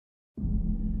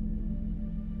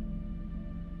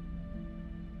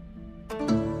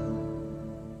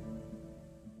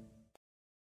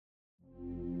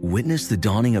Witness the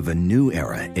dawning of a new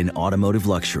era in automotive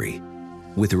luxury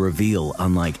with a reveal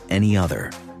unlike any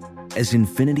other as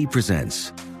Infiniti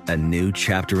presents a new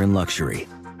chapter in luxury,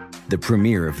 the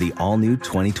premiere of the all-new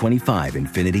 2025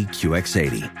 Infiniti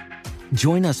QX80.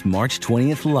 Join us March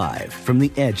 20th live from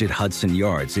the Edge at Hudson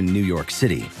Yards in New York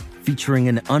City, featuring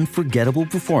an unforgettable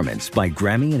performance by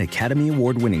Grammy and Academy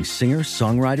Award-winning singer,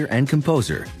 songwriter, and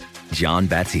composer, Jon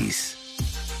Batiste.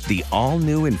 The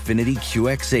all-new Infiniti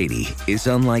QX80 is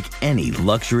unlike any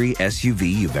luxury SUV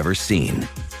you've ever seen.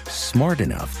 Smart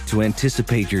enough to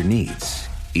anticipate your needs,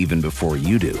 even before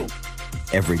you do.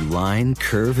 Every line,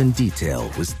 curve, and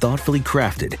detail was thoughtfully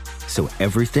crafted, so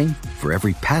everything for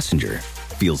every passenger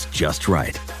feels just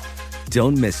right.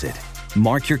 Don't miss it.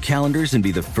 Mark your calendars and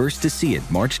be the first to see it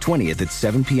March 20th at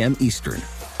 7 p.m. Eastern,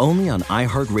 only on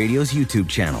iHeartRadio's YouTube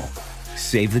channel.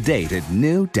 Save the date at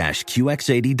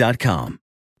new-QX80.com.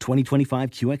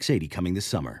 2025 QX80 coming this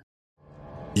summer.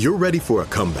 You're ready for a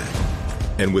comeback.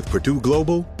 And with Purdue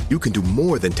Global, you can do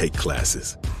more than take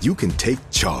classes. You can take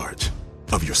charge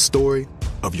of your story,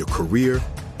 of your career,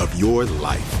 of your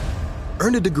life.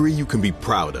 Earn a degree you can be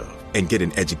proud of and get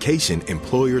an education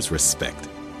employers respect.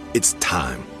 It's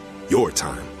time, your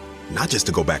time, not just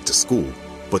to go back to school,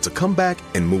 but to come back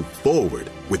and move forward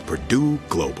with Purdue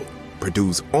Global,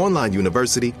 Purdue's online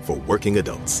university for working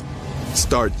adults.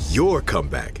 Start your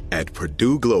comeback at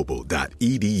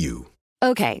purdueglobal.edu.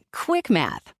 Okay, quick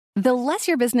math. The less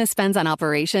your business spends on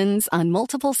operations, on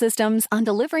multiple systems, on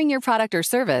delivering your product or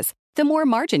service, the more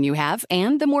margin you have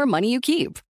and the more money you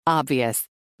keep. Obvious.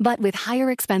 But with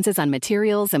higher expenses on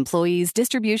materials, employees,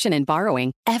 distribution, and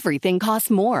borrowing, everything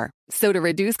costs more. So to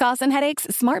reduce costs and headaches,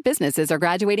 smart businesses are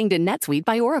graduating to NetSuite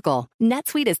by Oracle.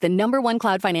 NetSuite is the #1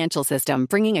 cloud financial system,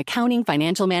 bringing accounting,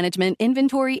 financial management,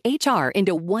 inventory, HR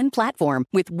into one platform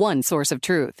with one source of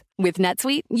truth. With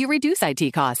NetSuite, you reduce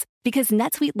IT costs because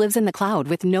NetSuite lives in the cloud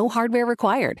with no hardware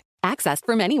required, accessed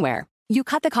from anywhere. You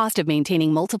cut the cost of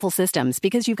maintaining multiple systems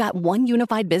because you've got one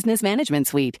unified business management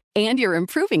suite. And you're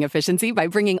improving efficiency by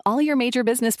bringing all your major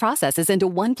business processes into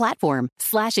one platform,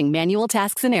 slashing manual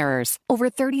tasks and errors. Over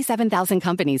 37,000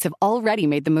 companies have already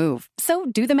made the move. So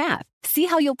do the math. See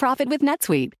how you'll profit with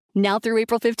NetSuite. Now through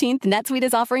April 15th, NetSuite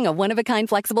is offering a one-of-a-kind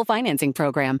flexible financing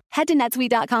program. Head to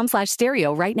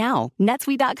netsuite.com/stereo right now.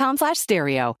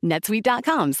 netsuite.com/stereo.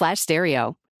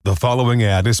 netsuite.com/stereo. The following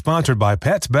ad is sponsored by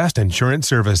Pets Best Insurance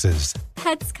Services.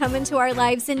 Pets come into our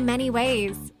lives in many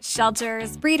ways.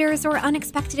 Shelters, breeders, or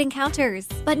unexpected encounters.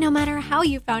 But no matter how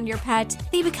you found your pet,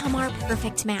 they become our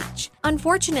perfect match.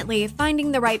 Unfortunately,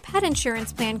 finding the right pet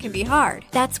insurance plan can be hard.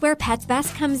 That's where Pets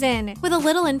Best comes in. With a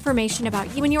little information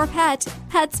about you and your pet,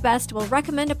 Pets Best will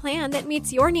recommend a plan that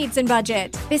meets your needs and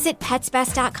budget. Visit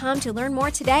petsbest.com to learn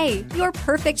more today. Your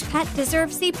perfect pet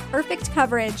deserves the perfect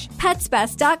coverage.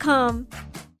 Petsbest.com.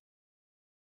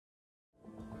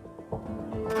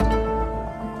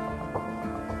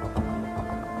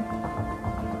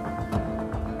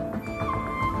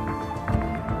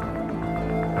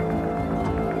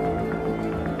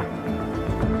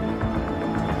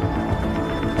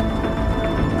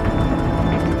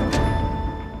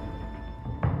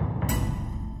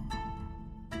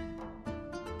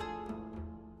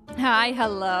 Hi,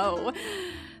 hello.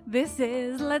 This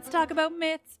is Let's Talk About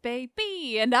Myths,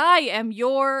 baby. And I am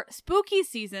your spooky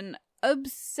season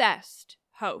obsessed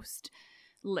host,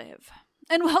 Liv.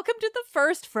 And welcome to the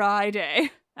first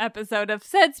Friday episode of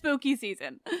said spooky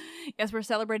season. Yes, we're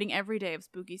celebrating every day of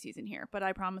spooky season here, but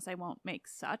I promise I won't make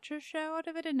such a show out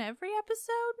of it in every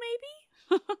episode, maybe?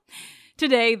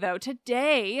 Today,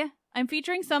 I'm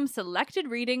featuring some selected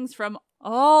readings from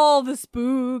all the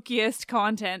spookiest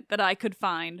content that I could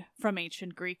find from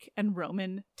ancient Greek and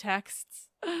Roman texts.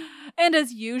 And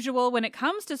as usual, when it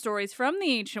comes to stories from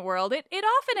the ancient world, it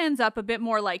often ends up a bit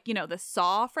more like, the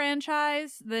Saw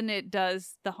franchise than it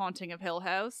does The Haunting of Hill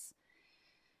House.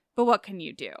 But what can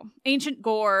you do? Ancient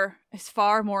gore is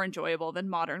far more enjoyable than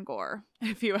modern gore,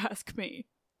 if you ask me.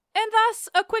 And thus,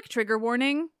 a quick trigger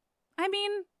warning. I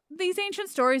mean, these ancient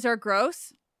stories are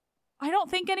gross. I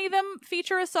don't think any of them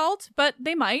feature assault, but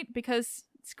they might because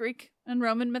it's Greek and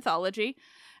Roman mythology.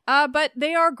 But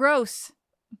they are gross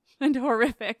and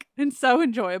horrific and so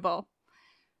enjoyable.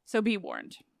 So be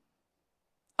warned.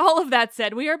 All of that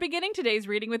said, we are beginning today's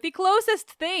reading with the closest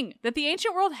thing that the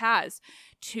ancient world has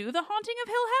to The Haunting of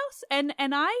Hill House,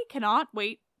 and I cannot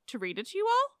wait to read it to you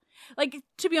all. Like,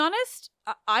 to be honest,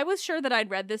 I was sure that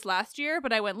I'd read this last year,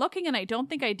 but I went looking and I don't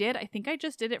think I did. I think I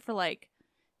just did it for,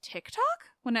 TikTok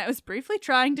when I was briefly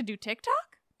trying to do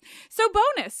TikTok. So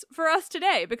bonus for us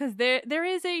today, because there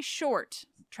is a short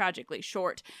tragically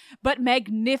short, but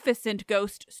magnificent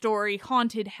ghost story,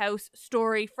 haunted house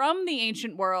story from the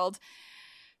ancient world,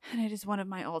 and it is one of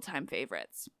my all-time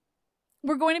favorites.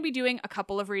 We're going to be doing a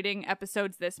couple of reading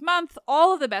episodes this month,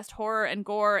 all of the best horror and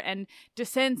gore and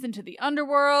descents into the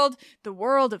underworld, the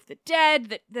world of the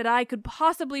dead that I could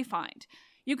possibly find.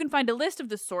 You can find a list of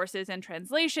the sources and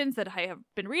translations that I have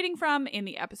been reading from in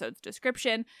the episode's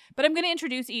description, but I'm going to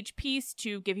introduce each piece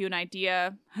to give you an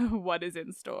idea of what is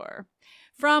in store.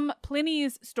 From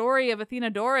Pliny's story of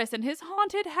Athenodorus and his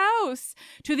haunted house,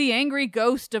 to the angry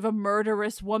ghost of a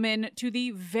murderous woman, to the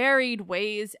varied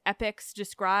ways epics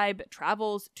describe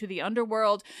travels to the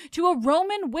underworld, to a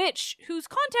Roman witch whose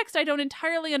context I don't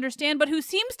entirely understand, but who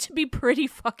seems to be pretty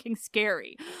fucking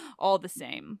scary, all the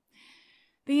same.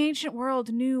 The ancient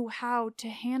world knew how to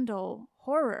handle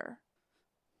horror.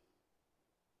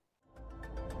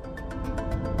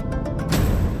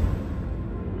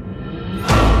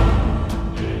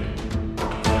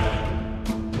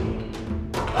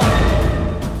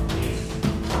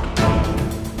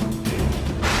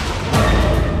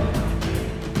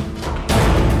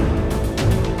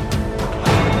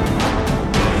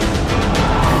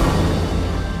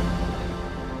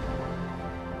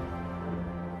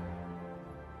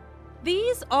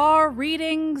 These are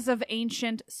readings of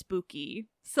ancient spooky,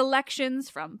 selections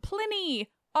from Pliny,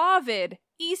 Ovid,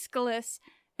 Aeschylus,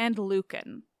 and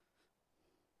Lucan.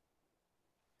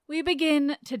 We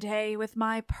begin today with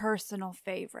my personal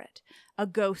favorite, a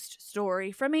ghost story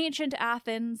from ancient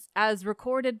Athens as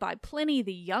recorded by Pliny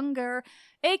the Younger,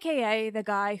 aka the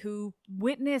guy who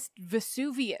witnessed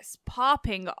Vesuvius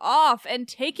popping off and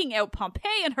taking out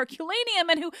Pompeii and Herculaneum,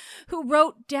 and who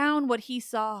wrote down what he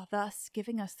saw, thus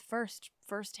giving us the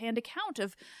first-hand account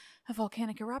of a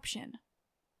volcanic eruption.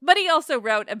 But he also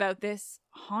wrote about this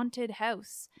haunted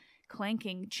house,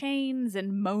 clanking chains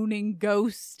and moaning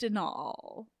ghosts and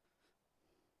all.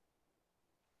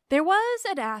 There was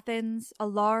at Athens a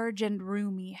large and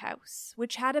roomy house,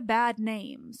 which had a bad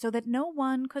name, so that no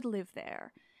one could live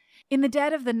there. In the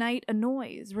dead of the night a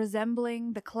noise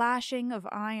resembling the clashing of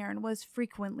iron was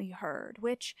frequently heard,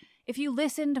 which, if you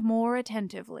listened more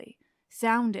attentively,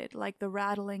 sounded like the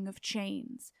rattling of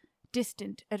chains,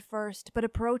 distant at first, but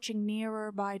approaching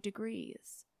nearer by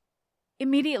degrees.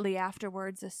 Immediately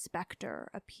afterwards, a spectre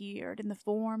appeared in the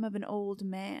form of an old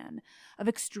man, of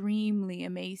extremely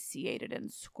emaciated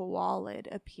and squalid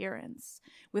appearance,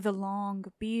 with a long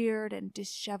beard and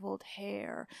disheveled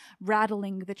hair,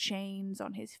 rattling the chains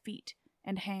on his feet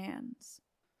and hands.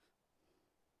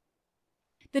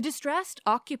 The distressed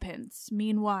occupants,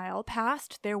 meanwhile,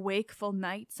 passed their wakeful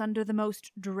nights under the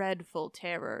most dreadful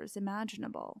terrors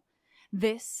imaginable.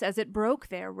 This, as it broke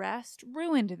their rest,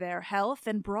 ruined their health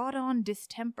and brought on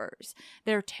distempers.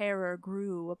 Their terror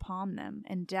grew upon them,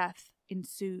 and death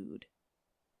ensued.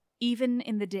 Even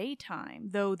in the daytime,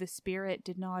 though the spirit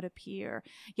did not appear,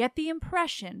 yet the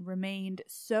impression remained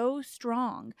so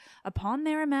strong upon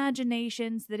their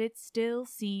imaginations that it still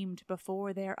seemed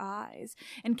before their eyes,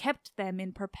 and kept them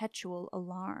in perpetual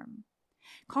alarm.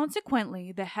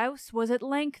 Consequently, the house was at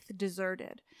length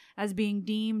deserted, as being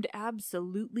deemed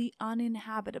absolutely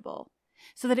uninhabitable,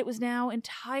 so that it was now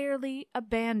entirely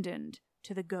abandoned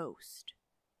to the ghost.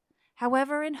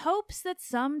 However, in hopes that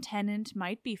some tenant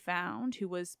might be found who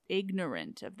was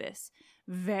ignorant of this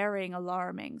very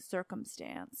alarming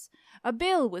circumstance, a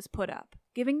bill was put up,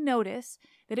 giving notice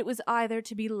that it was either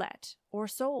to be let or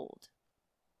sold.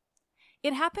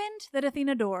 It happened that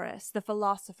Athenodorus, the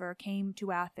philosopher, came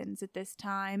to Athens at this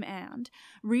time and,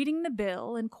 reading the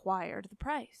bill, inquired the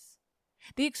price.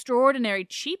 The extraordinary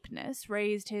cheapness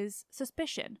raised his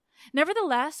suspicion.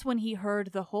 Nevertheless, when he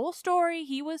heard the whole story,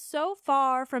 he was so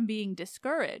far from being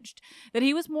discouraged that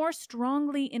he was more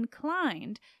strongly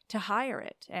inclined to hire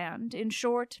it, and, in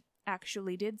short,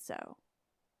 actually did so.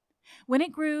 When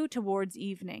it grew towards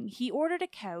evening, he ordered a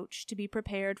couch to be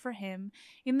prepared for him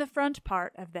in the front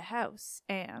part of the house,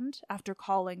 and, after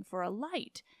calling for a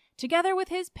light, together with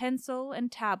his pencil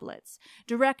and tablets,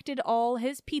 directed all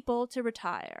his people to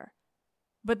retire,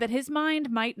 but that his mind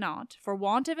might not, for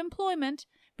want of employment,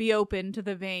 be open to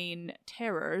the vain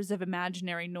terrors of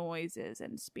imaginary noises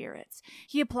and spirits.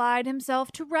 He applied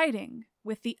himself to writing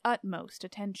with the utmost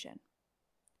attention.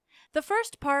 The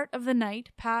first part of the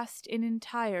night passed in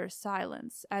entire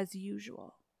silence, as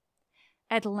usual.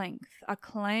 At length, a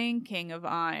clanking of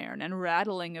iron and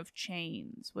rattling of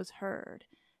chains was heard.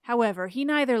 However, he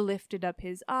neither lifted up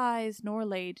his eyes nor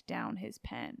laid down his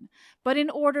pen, but in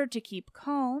order to keep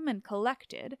calm and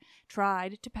collected,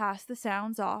 tried to pass the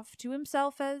sounds off to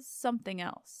himself as something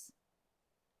else.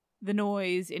 The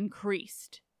noise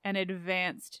increased and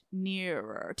advanced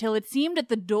nearer, till it seemed at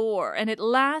the door, and at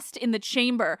last in the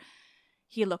chamber.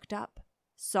 He looked up,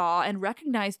 saw and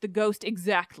recognized the ghost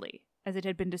exactly as it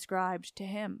had been described to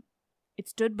him. It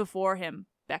stood before him,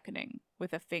 beckoning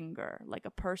with a finger, like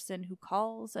a person who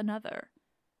calls another.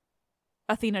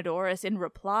 Athenodorus, in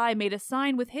reply, made a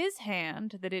sign with his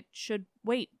hand that it should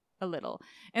wait a little,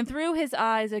 and threw his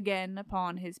eyes again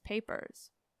upon his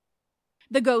papers.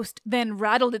 The ghost then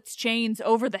rattled its chains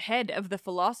over the head of the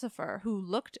philosopher, who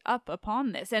looked up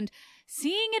upon this, and,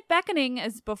 seeing it beckoning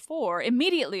as before,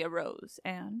 immediately arose,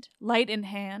 and, light in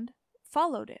hand,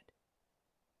 followed it.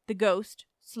 The ghost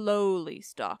slowly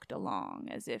stalked along,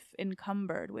 as if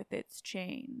encumbered with its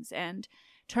chains, and,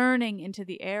 turning into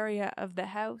the area of the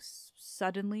house,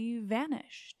 suddenly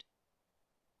vanished.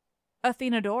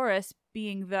 Athenodorus,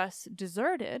 being thus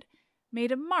deserted,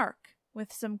 made a mark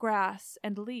with some grass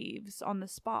and leaves on the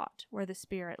spot where the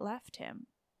spirit left him.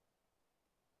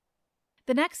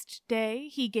 The next day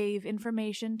he gave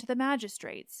information to the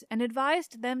magistrates, and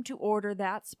advised them to order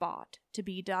that spot to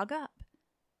be dug up.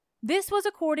 This was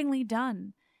accordingly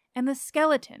done, and the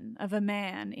skeleton of a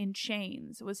man in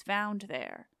chains was found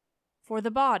there, for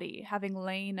the body, having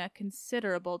lain a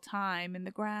considerable time in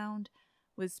the ground,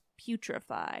 was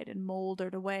putrefied and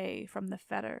mouldered away from the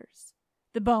fetters.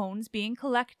 The bones, being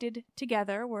collected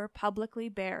together, were publicly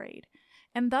buried,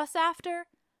 and thus after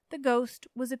the ghost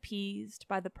was appeased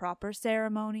by the proper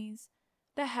ceremonies,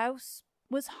 the house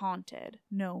was haunted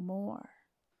no more.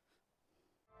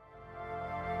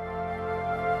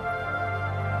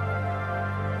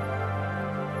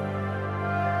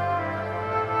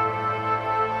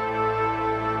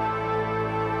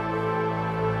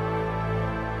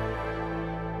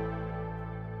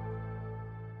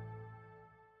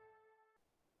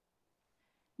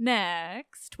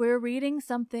 Next, we're reading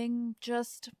something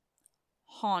just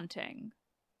haunting.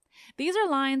 These are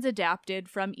lines adapted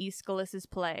from Aeschylus's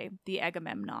play, The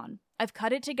Agamemnon. I've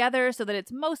cut it together so that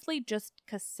it's mostly just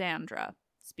Cassandra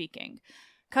speaking,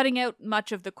 cutting out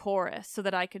much of the chorus so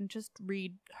that I can just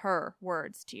read her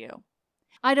words to you.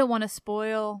 I don't want to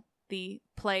spoil the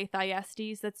play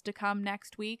Thyestes that's to come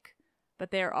next week, but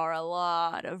there are a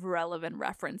lot of relevant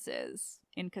references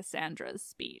in Cassandra's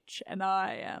speech, and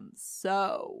I am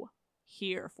so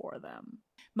here for them.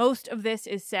 Most of this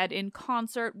is said in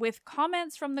concert with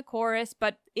comments from the chorus,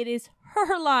 but it is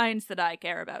her lines that I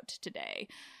care about today.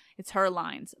 It's her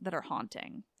lines that are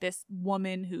haunting. This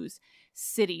woman whose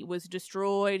city was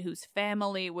destroyed, whose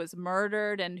family was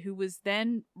murdered, and who was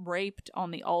then raped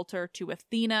on the altar to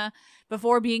Athena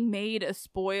before being made a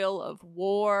spoil of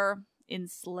war,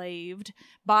 enslaved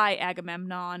by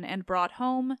Agamemnon, and brought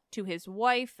home to his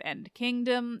wife and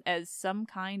kingdom as some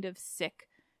kind of sick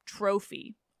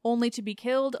trophy, only to be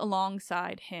killed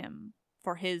alongside him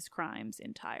for his crimes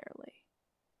entirely.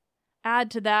 Add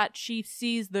to that, she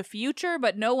sees the future,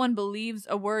 but no one believes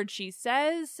a word she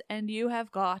says, and you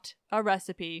have got a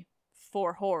recipe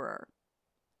for horror.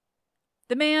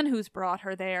 The man who's brought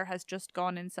her there has just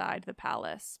gone inside the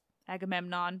palace,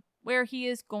 Agamemnon, where he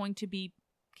is going to be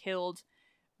killed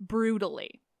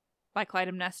brutally by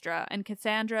Clytemnestra, and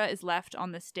Cassandra is left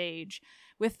on the stage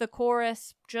with the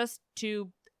chorus just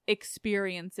to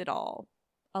experience it all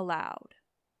aloud.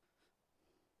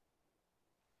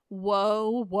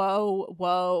 Woe, woe,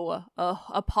 woe,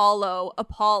 Apollo,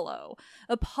 Apollo,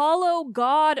 Apollo,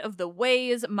 god of the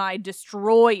ways, my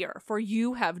destroyer, for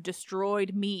you have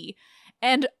destroyed me,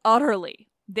 and utterly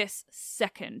this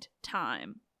second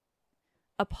time.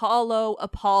 Apollo,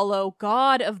 Apollo,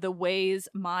 god of the ways,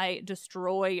 my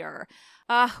destroyer.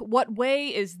 Ah, what way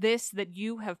is this that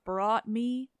you have brought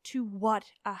me? To what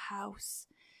a house?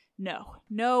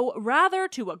 No, rather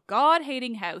to a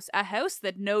god-hating house, a house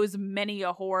that knows many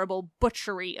a horrible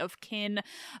butchery of kin,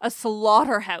 a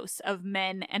slaughterhouse of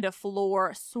men, and a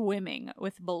floor swimming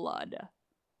with blood.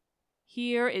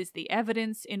 Here is the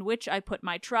evidence in which I put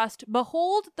my trust.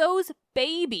 Behold those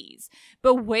babies,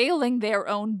 bewailing their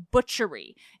own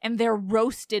butchery, and their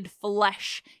roasted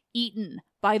flesh eaten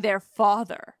by their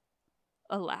father.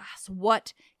 Alas,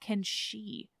 what can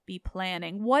she be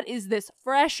planning? What is this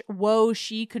fresh woe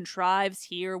she contrives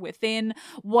here within?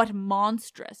 What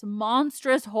monstrous,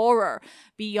 monstrous horror,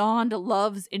 beyond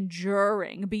love's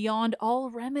enduring, beyond all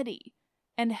remedy,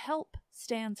 and help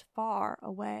stands far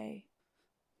away.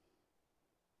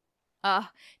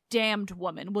 Ah, damned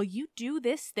woman, will you do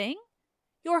this thing?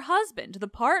 Your husband, the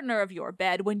partner of your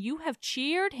bed, when you have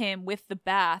cheered him with the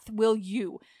bath, will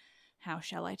you... How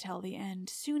shall I tell the end?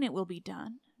 Soon it will be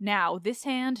done. Now this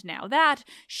hand, now that,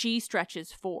 she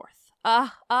stretches forth.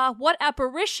 Ah, what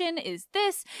apparition is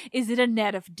this? Is it a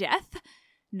net of death?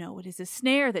 No, it is a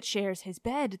snare that shares his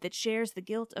bed, that shares the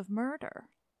guilt of murder.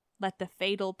 Let the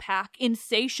fatal pack,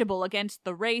 insatiable against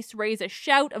the race, raise a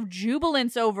shout of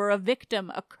jubilance over a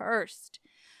victim accursed.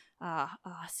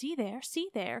 See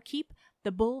there, keep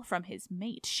the bull from his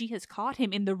mate. She has caught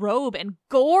him in the robe and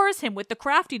gores him with the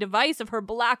crafty device of her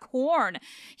black horn.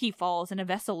 He falls in a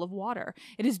vessel of water.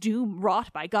 It is doom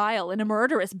wrought by guile in a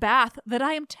murderous bath that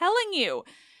I am telling you.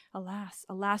 Alas,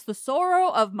 alas, the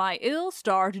sorrow of my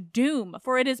ill-starred doom,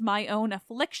 for it is my own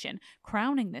affliction,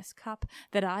 crowning this cup,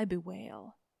 that I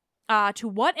bewail. To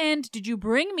what end did you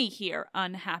bring me here,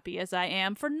 unhappy as I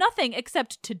am, for nothing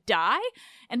except to die,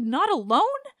 and not alone?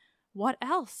 What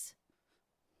else?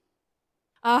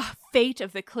 Fate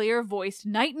of the clear-voiced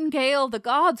nightingale, the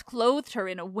gods clothed her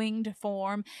in a winged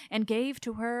form, and gave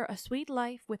to her a sweet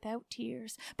life without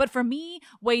tears. But for me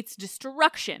waits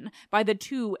destruction by the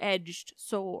two-edged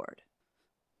sword.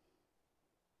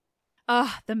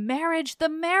 The marriage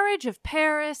of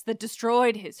Paris that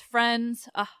destroyed his friends.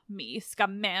 Me,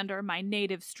 Scamander, my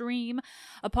native stream.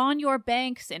 Upon your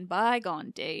banks in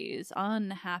bygone days,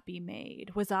 unhappy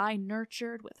maid, was I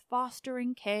nurtured with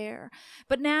fostering care.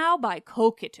 But now by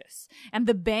Cocytus and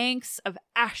the banks of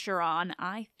Acheron,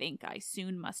 I think I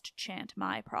soon must chant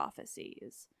my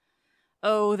prophecies.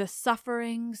 Oh, the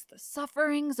sufferings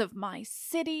of my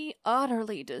city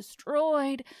utterly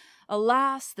destroyed.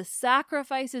 Alas, the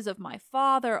sacrifices of my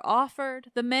father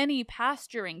offered, the many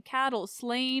pasturing cattle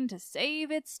slain to save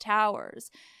its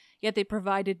towers. Yet they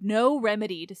provided no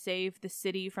remedy to save the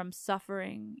city from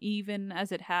suffering, even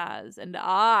as it has, and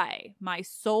I, my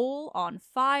soul on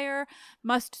fire,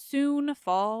 must soon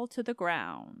fall to the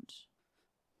ground.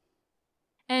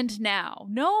 And now,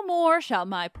 no more shall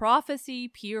my prophecy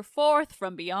peer forth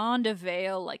from beyond a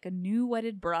veil like a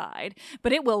new-wedded bride,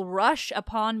 but it will rush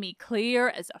upon me clear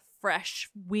as a fresh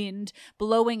wind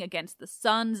blowing against the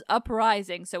sun's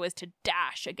uprising so as to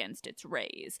dash against its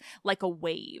rays, like a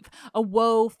wave, a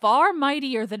woe far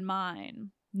mightier than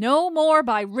mine. No more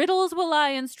by riddles will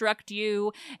I instruct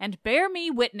you, and bear me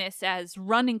witness as,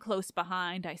 running close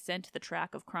behind, I scent the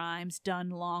track of crimes done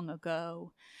long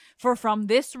ago. For from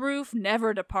this roof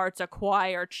never departs a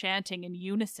choir chanting in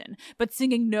unison, but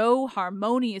singing no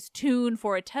harmonious tune,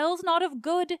 for it tells not of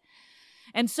good.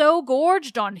 And so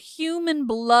gorged on human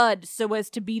blood, so as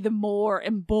to be the more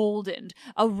emboldened,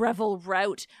 a revel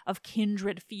rout of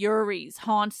kindred furies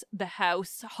haunts the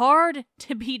house, hard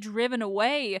to be driven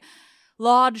away.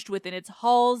 Lodged within its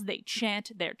halls, they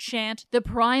chant their chant, the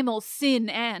primal sin,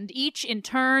 and each in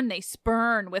turn they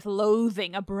spurn with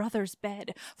loathing a brother's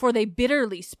bed, for they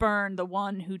bitterly spurn the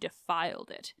one who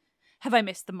defiled it. Have I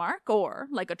missed the mark, or,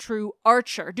 like a true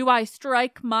archer, do I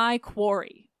strike my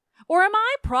quarry? Or am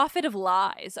I prophet of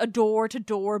lies, a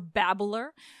door-to-door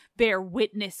babbler? Bear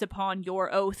witness upon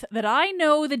your oath that I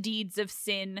know the deeds of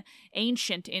sin,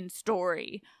 ancient in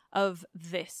story, of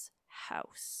this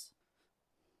house.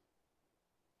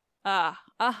 The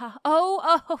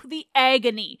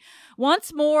agony!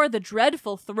 Once more the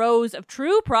dreadful throes of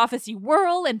true prophecy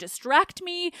whirl and distract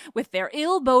me with their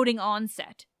ill-boding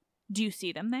onset. Do you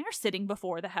see them there, sitting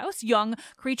before the house, young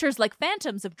creatures like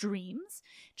phantoms of dreams?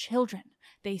 Children,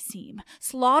 they seem,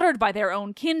 slaughtered by their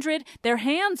own kindred, their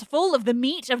hands full of the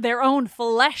meat of their own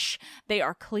flesh. They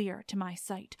are clear to my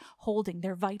sight, holding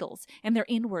their vitals and their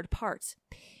inward parts,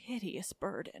 piteous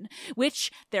burden,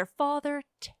 which their father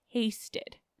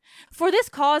tasted. For this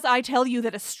cause I tell you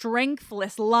that a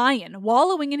strengthless lion,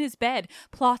 wallowing in his bed,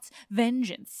 plots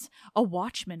vengeance, a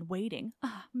watchman waiting,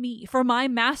 me, for my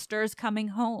master's coming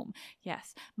home.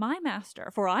 Yes, my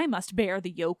master, for I must bear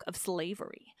the yoke of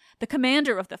slavery. The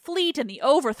commander of the fleet and the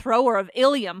overthrower of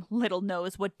Ilium little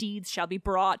knows what deeds shall be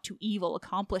brought to evil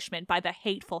accomplishment by the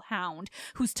hateful hound,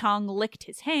 whose tongue licked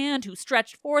his hand, who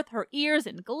stretched forth her ears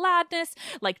in gladness,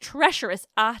 like treacherous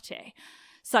Ate.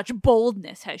 Such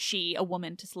boldness has she, a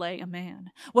woman to slay a man.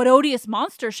 What odious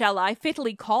monster shall I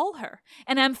fitly call her?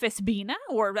 An Amphisbena,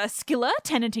 or a Scylla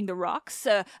tenanting the rocks,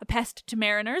 a pest to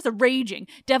mariners, a raging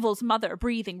devil's mother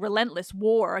breathing relentless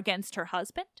war against her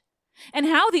husband? And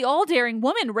how the all-daring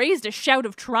woman raised a shout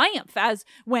of triumph as,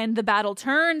 when the battle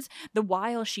turns, the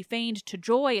while she feigned to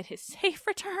joy at his safe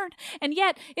return. And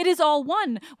yet it is all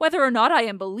one, whether or not I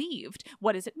am believed.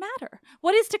 What does it matter?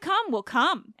 What is to come will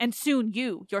come, and soon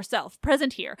you, yourself,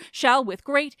 present here, shall with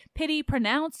great pity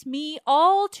pronounce me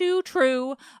all too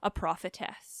true a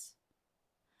prophetess.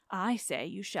 I say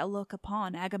you shall look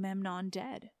upon Agamemnon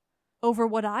dead. Over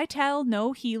what I tell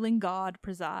no healing god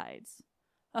presides.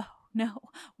 Oh, no.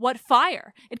 What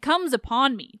fire? It comes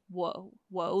upon me. Woe,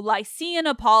 woe, Lycian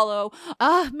Apollo.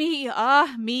 Ah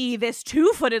me, this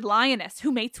two-footed lioness,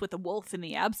 who mates with the wolf in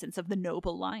the absence of the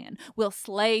noble lion, will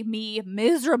slay me,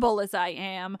 miserable as I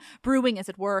am, brewing, as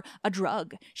it were, a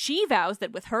drug. She vows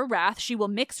that with her wrath she will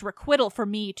mix requital for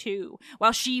me too,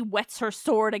 while she whets her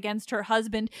sword against her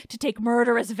husband to take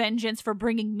murderous vengeance for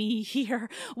bringing me here.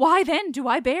 Why then do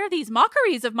I bear these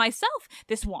mockeries of myself,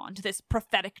 this wand, this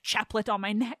prophetic chaplet on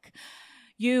my neck?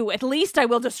 You, at least, I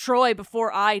will destroy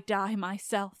before I die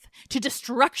myself. To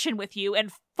destruction with you,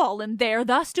 and fallen there,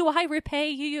 thus do I repay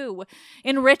you.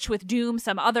 Enrich with doom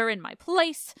some other in my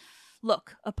place.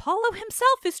 Look, Apollo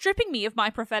himself is stripping me of my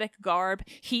prophetic garb,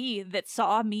 he that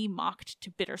saw me mocked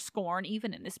to bitter scorn,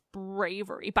 even in this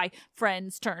bravery, by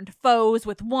friends turned foes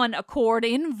with one accord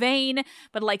in vain,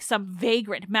 but like some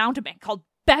vagrant mountebank called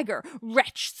beggar,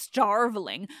 wretch,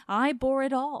 starveling, I bore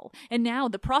it all, and now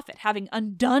the prophet, having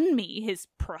undone me, his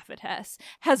prophetess,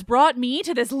 has brought me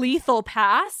to this lethal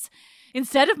pass.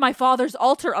 Instead of my father's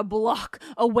altar, a block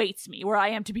awaits me, where I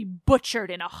am to be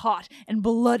butchered in a hot and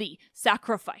bloody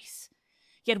sacrifice.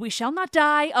 Yet we shall not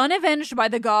die unavenged by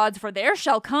the gods, for there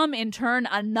shall come in turn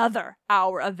another,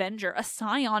 our avenger, a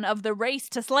scion of the race,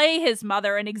 to slay his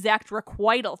mother and exact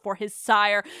requital for his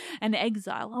sire. An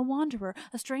exile, a wanderer,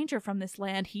 a stranger from this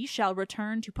land, he shall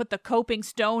return to put the coping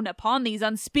stone upon these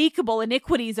unspeakable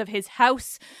iniquities of his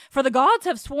house. For the gods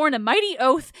have sworn a mighty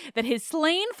oath that his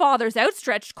slain father's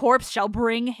outstretched corpse shall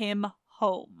bring him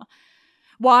home.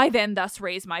 Why then thus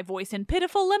raise my voice in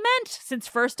pitiful lament, since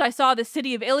first I saw the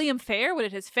city of Ilium fare what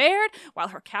it has fared, while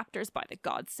her captors by the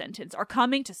gods' sentence are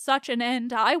coming to such an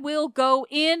end, I will go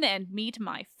in and meet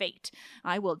my fate.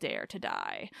 I will dare to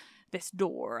die. This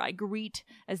door I greet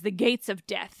as the gates of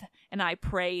death, and I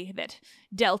pray that,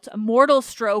 dealt a mortal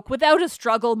stroke without a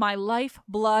struggle, my life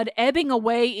blood ebbing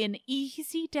away in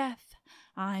easy death,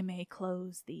 I may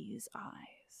close these eyes.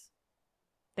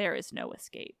 There is no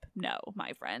escape. No,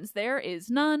 my friends, there is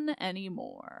none any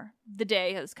more. The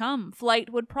day has come.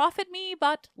 Flight would profit me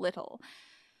but little.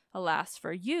 Alas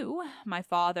for you, my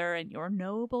father, and your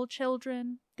noble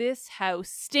children, this house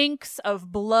stinks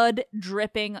of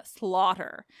blood-dripping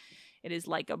slaughter. It is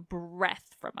like a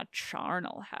breath from a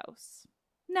charnel house.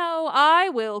 No, I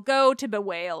will go to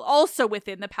bewail, also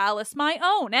within the palace, my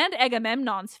own and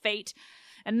Agamemnon's fate.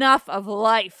 Enough of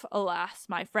life, alas,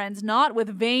 my friends, not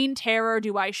with vain terror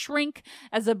do I shrink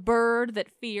as a bird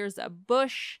that fears a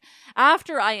bush.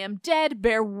 After I am dead,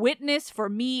 bear witness for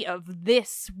me of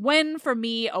this, when for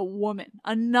me a woman,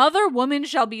 another woman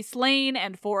shall be slain,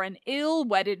 and for an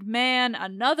ill-wedded man,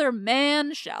 another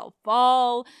man shall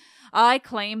fall. I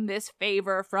claim this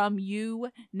favor from you,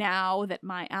 now that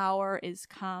my hour is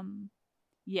come.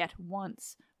 Yet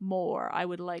once more I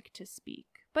would like to speak,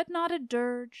 but not a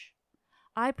dirge.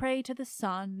 I pray to the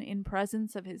sun, in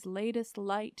presence of his latest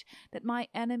light, that my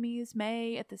enemies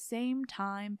may at the same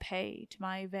time pay to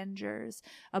my avengers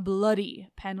a bloody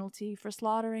penalty for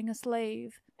slaughtering a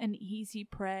slave, an easy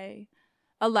prey.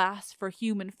 Alas for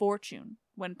human fortune,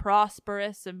 when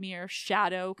prosperous a mere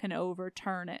shadow can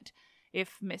overturn it.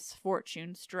 If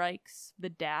misfortune strikes, the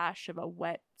dash of a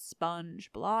wet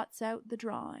sponge blots out the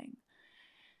drawing.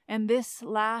 And this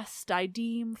last I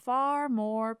deem far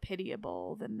more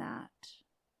pitiable than that.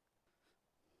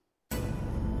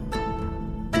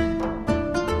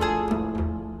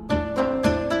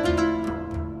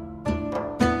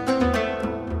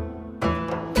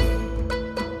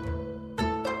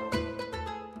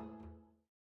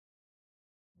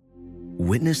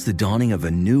 Witness the dawning of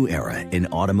a new era in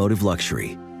automotive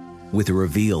luxury with a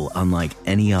reveal unlike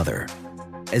any other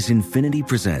as Infiniti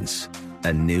presents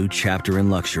a new chapter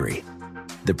in luxury,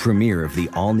 the premiere of the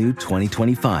all-new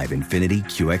 2025 Infiniti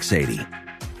QX80.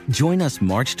 Join us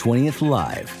March 20th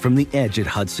live from the Edge at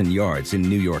Hudson Yards in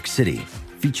New York City,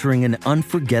 featuring an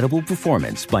unforgettable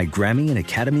performance by Grammy and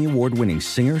Academy Award-winning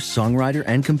singer, songwriter,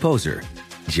 and composer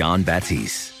Jon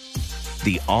Batiste.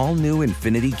 The all-new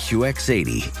Infiniti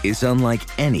QX80 is unlike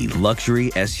any luxury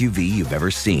SUV you've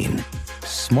ever seen.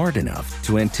 Smart enough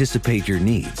to anticipate your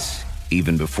needs,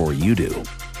 even before you do.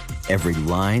 Every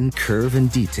line, curve,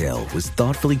 and detail was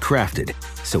thoughtfully crafted,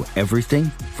 so everything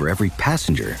for every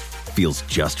passenger feels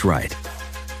just right.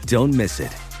 Don't miss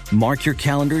it. Mark your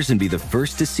calendars and be the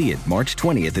first to see it March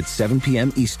 20th at 7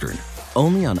 p.m. Eastern,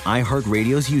 only on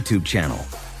iHeartRadio's YouTube channel.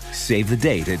 Save the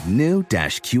date at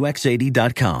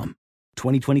new-QX80.com.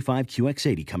 2025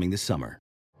 QX80 coming this summer.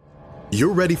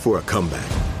 You're ready for a comeback.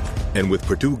 And with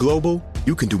Purdue Global,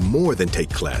 you can do more than take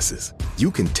classes. You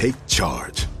can take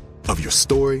charge of your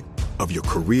story, of your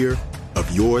career, of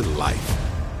your life.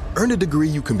 Earn a degree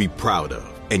you can be proud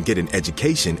of, and get an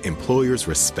education employers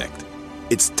respect.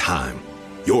 It's time,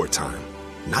 your time,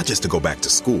 not just to go back to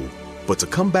school, but to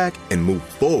come back and move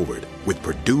forward with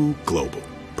Purdue Global,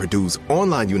 Purdue's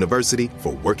online university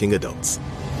for working adults.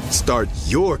 Start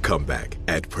your comeback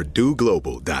at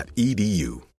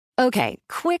purdueglobal.edu. Okay,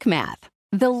 quick math.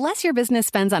 The less your business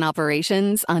spends on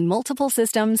operations, on multiple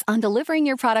systems, on delivering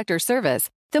your product or service,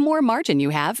 the more margin you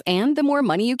have and the more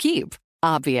money you keep.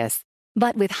 Obvious.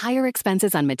 But with higher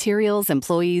expenses on materials,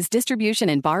 employees, distribution,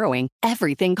 and borrowing,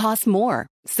 everything costs more.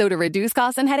 So to reduce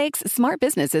costs and headaches, smart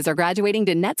businesses are graduating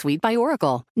to NetSuite by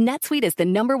Oracle. NetSuite is the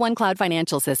 #1 cloud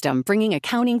financial system, bringing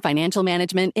accounting, financial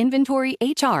management, inventory,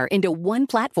 HR into one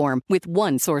platform with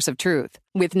one source of truth.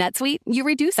 With NetSuite, you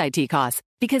reduce IT costs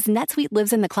because NetSuite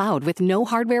lives in the cloud with no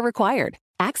hardware required,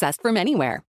 accessed from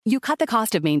anywhere. You cut the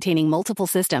cost of maintaining multiple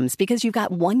systems because you've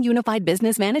got one unified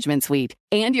business management suite.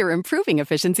 And you're improving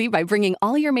efficiency by bringing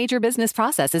all your major business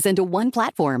processes into one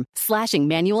platform, slashing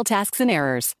manual tasks and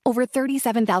errors. Over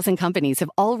 37,000 companies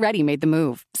have already made the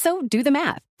move. So do the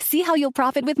math. See how you'll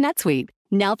profit with NetSuite.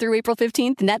 Now through April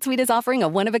 15th, NetSuite is offering a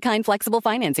one-of-a-kind flexible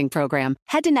financing program.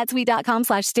 Head to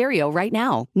netsuite.com/stereo right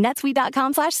now.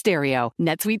 netsuite.com/stereo.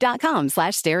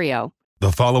 netsuite.com/stereo.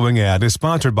 The following ad is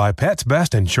sponsored by Pets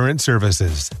Best Insurance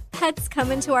Services. Pets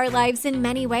come into our lives in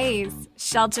many ways.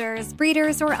 Shelters,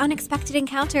 breeders, or unexpected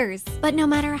encounters. But no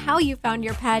matter how you found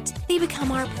your pet, they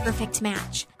become our perfect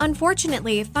match.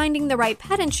 Unfortunately, finding the right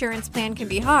pet insurance plan can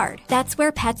be hard. That's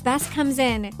where Pets Best comes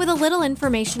in. With a little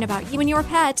information about you and your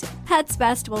pet, Pets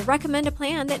Best will recommend a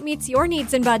plan that meets your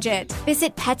needs and budget.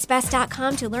 Visit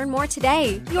petsbest.com to learn more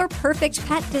today. Your perfect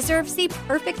pet deserves the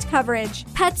perfect coverage.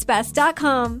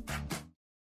 Petsbest.com.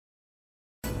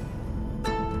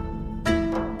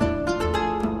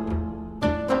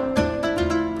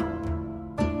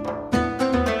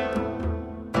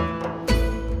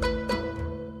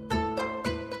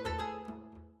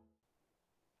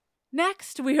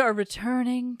 Next, we are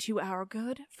returning to our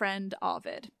good friend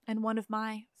Ovid, and one of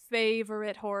my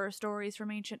favorite horror stories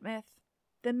from ancient myth.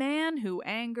 The man who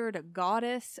angered a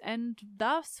goddess and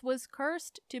thus was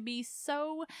cursed to be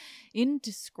so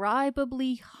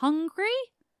indescribably hungry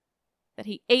that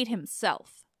he ate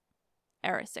himself.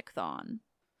 Erysichthon.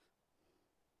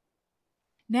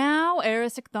 Now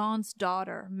Erysichthon's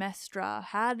daughter, Mestra,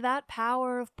 had that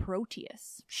power of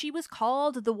Proteus. She was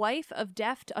called the wife of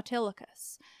deft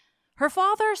Autolycus. Her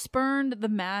father spurned the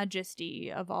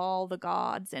majesty of all the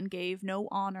gods and gave no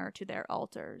honor to their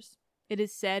altars. It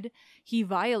is said he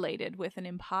violated with an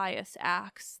impious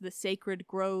axe the sacred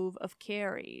grove of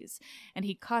Ceres, and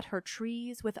he cut her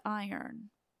trees with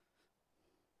iron.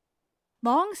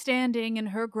 Long-standing in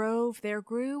her grove there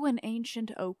grew an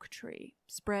ancient oak tree,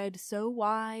 spread so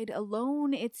wide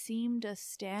alone it seemed a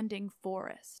standing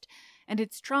forest, and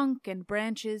its trunk and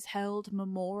branches held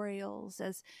memorials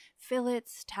as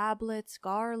fillets, tablets,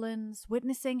 garlands,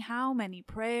 witnessing how many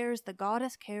prayers the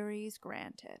goddess Ceres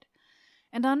granted.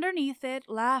 And underneath it,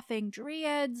 laughing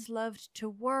dryads loved to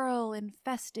whirl in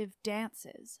festive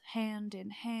dances, hand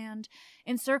in hand,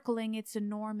 encircling its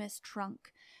enormous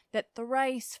trunk, that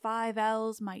thrice 5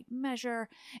 ells might measure,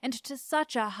 and to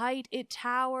such a height it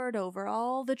towered over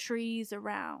all the trees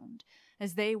around,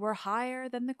 as they were higher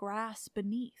than the grass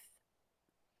beneath.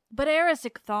 But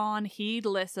Erysichthon,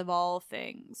 heedless of all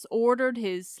things, ordered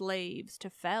his slaves to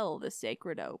fell the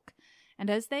sacred oak, and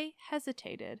as they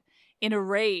hesitated, in a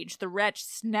rage the wretch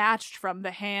snatched from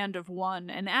the hand of one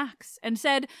an axe, and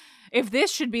said, "If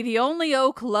this should be the only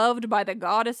oak loved by the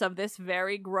goddess of this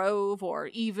very grove, or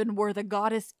even were the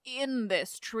goddess in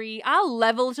this tree, I'll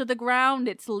level to the ground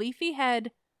its leafy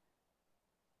head."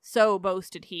 So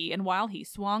boasted he, and while he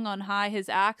swung on high his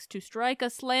axe to strike a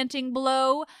slanting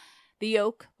blow, the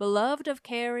oak, beloved of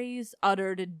Ceres,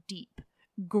 uttered a deep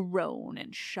groan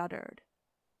and shuddered.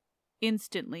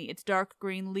 Instantly its dark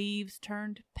green leaves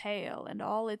turned pale, and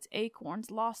all its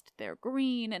acorns lost their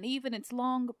green, and even its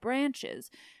long branches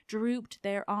drooped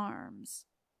their arms.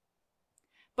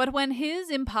 But when his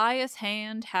impious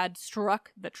hand had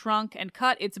struck the trunk and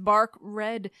cut its bark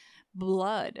red,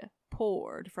 blood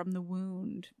poured from the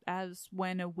wound, as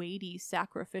when a weighty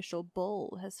sacrificial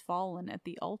bull has fallen at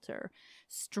the altar.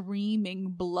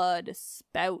 Streaming blood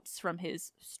spouts from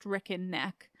his stricken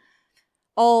neck.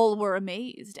 All were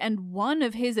amazed, and one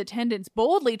of his attendants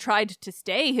boldly tried to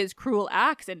stay his cruel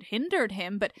axe and hindered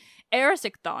him, but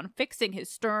Erysichthon, fixing his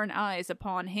stern eyes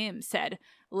upon him, said,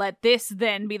 "Let this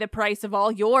then be the price of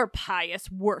all your pious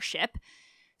worship."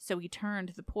 So he turned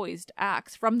the poised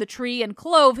axe from the tree and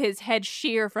clove his head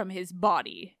sheer from his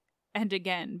body, and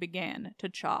again began to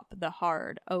chop the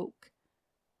hard oak.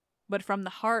 But from the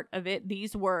heart of it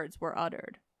these words were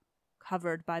uttered,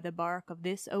 covered by the bark of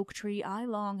this oak tree, I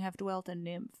long have dwelt a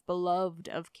nymph, beloved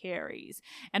of Ceres,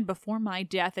 and before my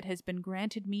death it has been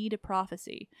granted me to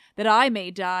prophesy, that I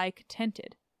may die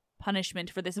contented. Punishment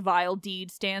for this vile deed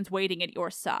stands waiting at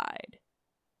your side."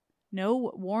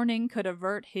 No warning could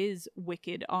avert his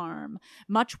wicked arm.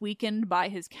 Much weakened by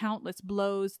his countless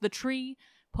blows, the tree,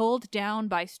 pulled down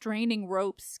by straining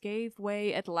ropes, gave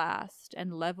way at last,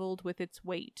 and leveled with its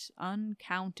weight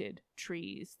uncounted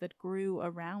trees that grew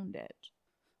around it.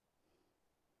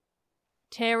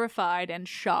 Terrified and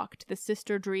shocked, the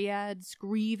sister Dryads,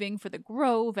 grieving for the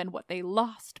grove and what they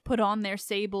lost, put on their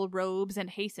sable robes and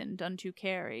hastened unto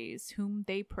Ceres, whom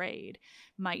they prayed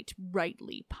might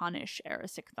rightly punish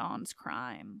Erysichthon's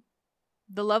crime.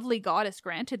 The lovely goddess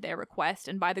granted their request,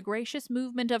 and by the gracious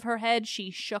movement of her head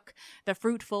she shook the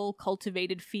fruitful,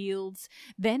 cultivated fields,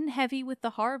 then heavy with the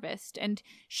harvest, and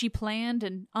she planned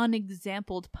an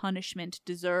unexampled punishment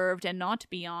deserved and not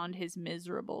beyond his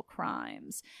miserable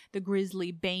crimes, the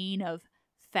grisly bane of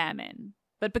famine.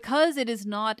 But because it is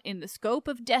not in the scope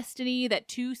of destiny that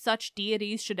two such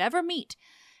deities should ever meet,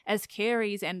 as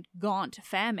Ceres and gaunt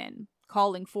Famine,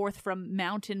 calling forth from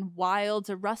mountain wilds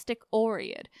a rustic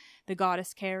Oread, the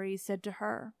goddess Ceres said to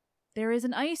her, "There is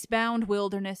an ice-bound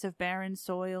wilderness of barren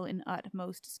soil in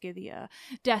utmost Scythia,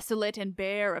 desolate and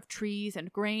bare of trees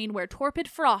and grain, where torpid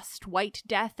frost, white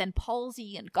death, and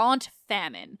palsy, and gaunt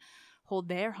Famine hold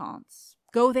their haunts.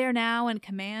 Go there now and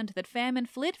command that Famine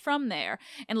flit from there,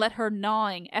 and let her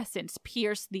gnawing essence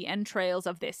pierce the entrails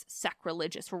of this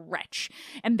sacrilegious wretch,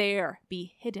 and there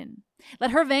be hidden.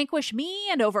 Let her vanquish me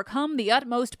and overcome the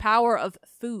utmost power of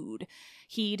food.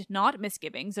 Heed not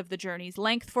misgivings of the journey's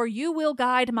length, for you will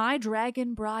guide my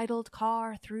dragon-bridled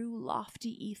car through lofty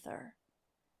ether."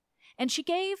 And she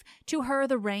gave to her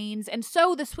the reins, and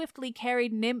so the swiftly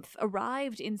carried nymph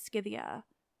arrived in Scythia.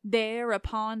 There,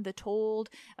 upon the told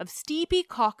of steepy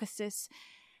Caucasus,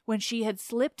 when she had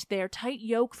slipped their tight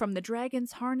yoke from the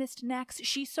dragon's harnessed necks,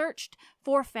 she searched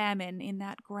for Famine in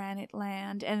that granite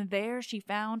land, and there she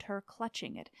found her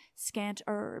clutching at scant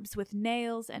herbs with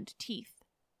nails and teeth.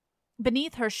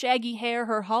 Beneath her shaggy hair,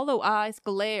 her hollow eyes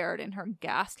glared in her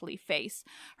ghastly face.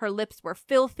 Her lips were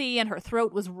filthy, and her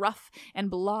throat was rough and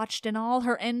blotched, and all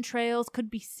her entrails could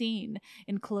be seen,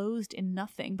 enclosed in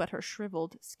nothing but her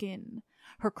shriveled skin.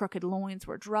 Her crooked loins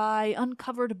were dry,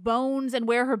 uncovered bones, and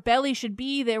where her belly should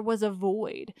be there was a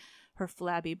void. Her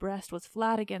flabby breast was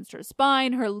flat against her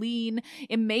spine. Her lean,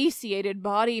 emaciated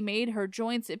body made her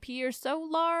joints appear so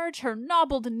large her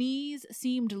knobbled knees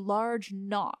seemed large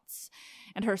knots,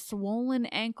 and her swollen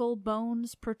ankle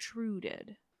bones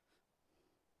protruded.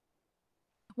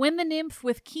 When the nymph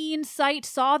with keen sight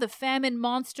saw the famine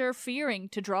monster fearing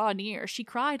to draw near, she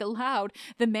cried aloud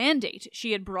the mandate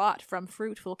she had brought from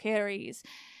fruitful Ceres.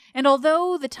 And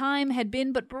although the time had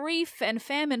been but brief and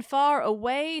famine far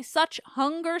away, such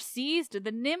hunger seized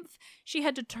the nymph she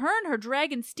had to turn her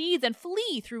dragon steeds and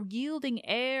flee through yielding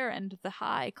air and the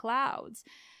high clouds.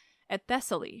 At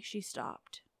Thessaly she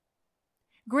stopped.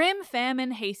 Grim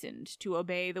Famine hastened to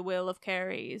obey the will of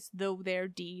Ceres, though their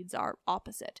deeds are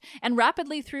opposite, and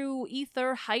rapidly through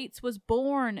ether heights was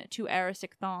borne to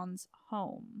Erysichthon's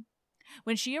home.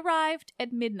 When she arrived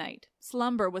at midnight,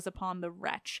 slumber was upon the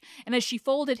wretch, and as she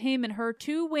folded him in her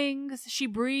two wings, she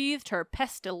breathed her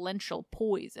pestilential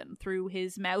poison through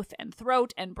his mouth and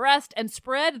throat and breast, and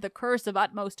spread the curse of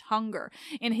utmost hunger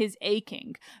in his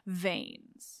aching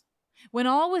veins. When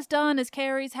all was done as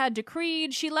Ceres had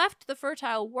decreed, she left the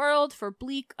fertile world for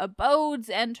bleak abodes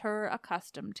and her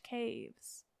accustomed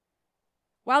caves.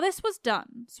 While this was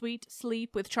done, sweet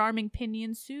sleep with charming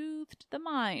pinions soothed the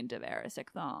mind of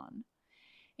Erysichthon.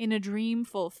 In a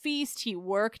dreamful feast he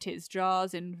worked his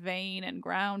jaws in vain and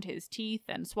ground his teeth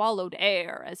and swallowed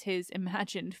air as his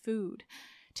imagined food,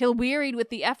 till wearied with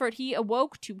the effort he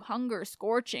awoke to hunger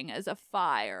scorching as a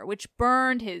fire, which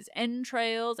burned his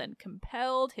entrails and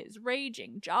compelled his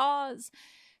raging jaws.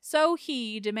 So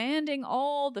he, demanding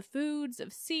all the foods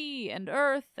of sea and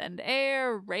earth and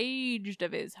air, raged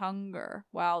of his hunger,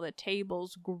 while the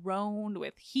tables groaned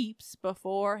with heaps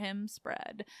before him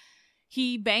spread.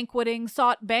 He, banqueting,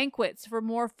 sought banquets for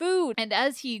more food, and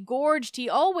as he gorged he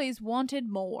always wanted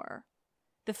more.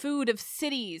 The food of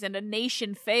cities and a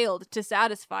nation failed to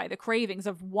satisfy the cravings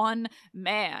of one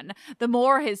man. The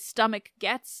more his stomach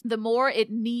gets, the more it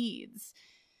needs.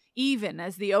 Even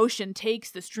as the ocean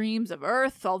takes the streams of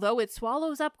earth, although it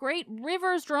swallows up great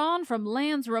rivers drawn from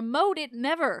lands remote, it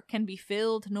never can be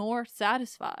filled nor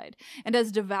satisfied. And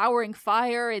as devouring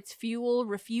fire, its fuel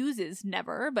refuses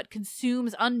never, but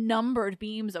consumes unnumbered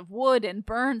beams of wood and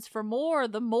burns for more,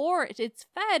 the more it's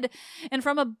fed, and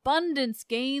from abundance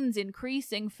gains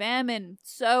increasing famine,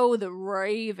 so the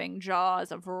raving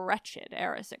jaws of wretched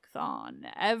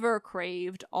Erysichthon ever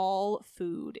craved all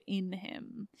food in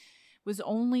him. Was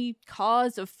only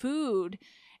cause of food,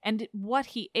 and what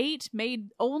he ate made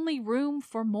only room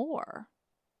for more.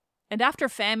 And after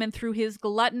famine through his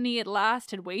gluttony at last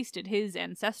had wasted his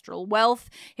ancestral wealth,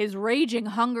 his raging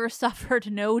hunger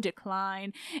suffered no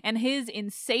decline, and his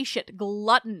insatiate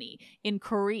gluttony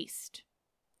increased.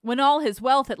 When all his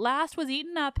wealth at last was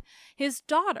eaten up, his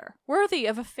daughter, worthy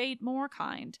of a fate more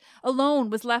kind,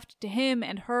 alone was left to him,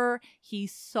 and her he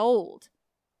sold.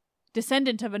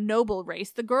 Descendant of a noble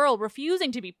race, the girl,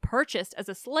 refusing to be purchased as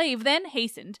a slave, then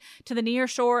hastened to the near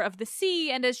shore of the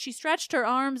sea, and as she stretched her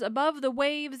arms above the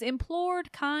waves,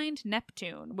 implored kind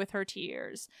Neptune with her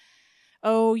tears.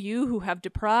 "O you who have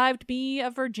deprived me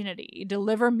of virginity,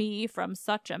 deliver me from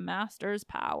such a master's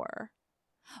power."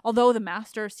 Although the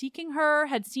master, seeking her,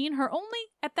 had seen her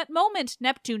only at that moment,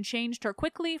 Neptune changed her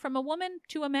quickly from a woman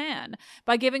to a man,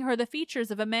 by giving her the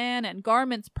features of a man and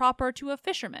garments proper to a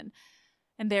fisherman.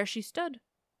 And there she stood.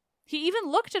 He even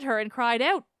looked at her and cried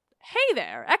out, "Hey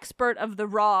there, expert of the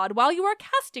rod, while you are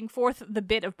casting forth the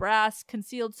bit of brass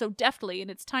concealed so deftly in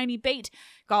its tiny bait,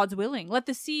 God's willing, let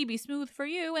the sea be smooth for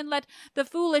you, and let the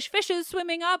foolish fishes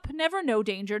swimming up never know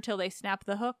danger till they snap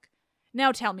the hook.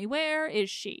 Now tell me, where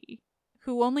is she,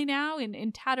 who only now,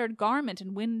 in tattered garment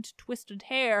and wind-twisted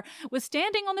hair, was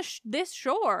standing on this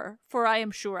shore? For I am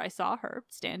sure I saw her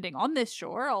standing on this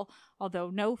shore,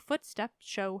 although no footsteps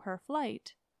show her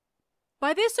flight."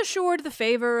 By this assured the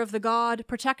favor of the god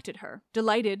protected her.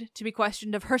 Delighted to be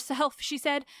questioned of herself, she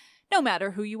said, "No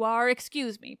matter who you are,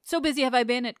 excuse me. So busy have I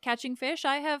been at catching fish,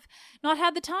 I have not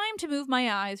had the time to move my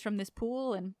eyes from this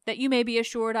pool, and that you may be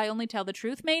assured I only tell the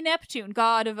truth, may Neptune,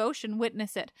 god of ocean,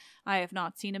 witness it. I have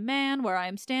not seen a man where I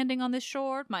am standing on this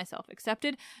shore, myself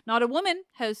excepted. Not a woman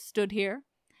has stood here."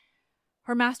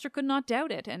 Her master could not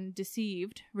doubt it, and,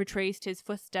 deceived, retraced his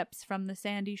footsteps from the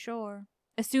sandy shore.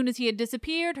 As soon as he had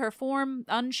disappeared, her form,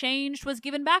 unchanged, was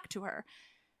given back to her.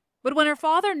 But when her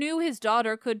father knew his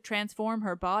daughter could transform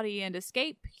her body and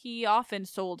escape, he often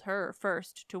sold her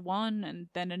first to one and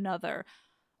then another,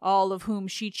 all of whom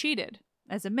she cheated.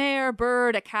 As a mare,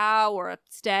 bird, a cow, or a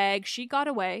stag, she got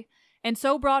away, and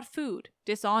so brought food,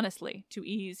 dishonestly, to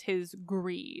ease his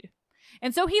greed.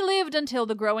 And so he lived until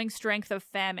the growing strength of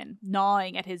famine,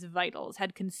 gnawing at his vitals,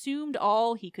 had consumed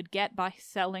all he could get by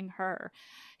selling her.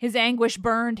 His anguish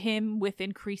burned him with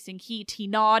increasing heat. He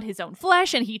gnawed his own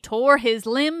flesh, and he tore his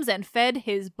limbs and fed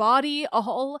his body,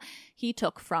 all he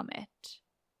took from it.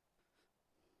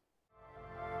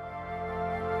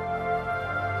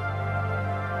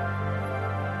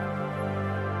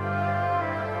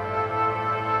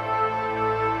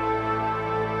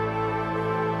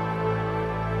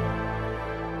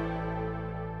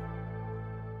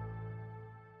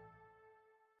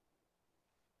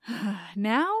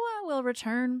 Now we'll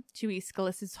return to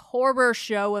Aeschylus' horror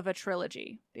show of a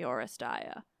trilogy, the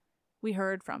Oresteia. We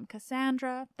heard from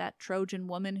Cassandra, that Trojan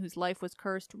woman whose life was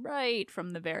cursed right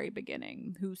from the very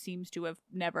beginning, who seems to have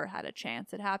never had a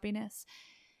chance at happiness.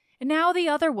 And now the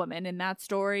other woman in that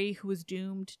story who was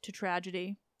doomed to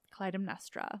tragedy,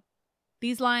 Clytemnestra.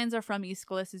 These lines are from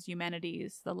Aeschylus'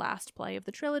 Eumenides, the last play of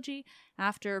the trilogy,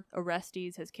 after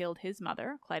Orestes has killed his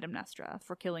mother, Clytemnestra,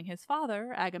 for killing his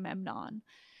father, Agamemnon.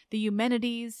 The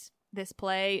Eumenides, this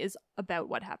play, is about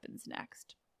what happens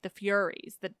next. The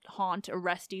Furies that haunt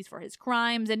Orestes for his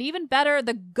crimes, and even better,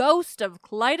 the ghost of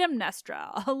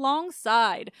Clytemnestra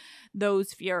alongside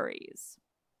those Furies.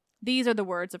 These are the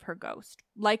words of her ghost.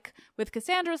 Like with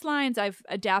Cassandra's lines, I've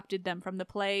adapted them from the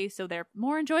play, so they're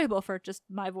more enjoyable for just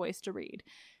my voice to read.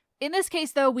 In this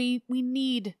case, though, we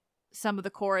need some of the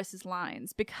chorus's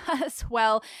lines, because,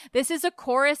 well, this is a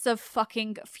chorus of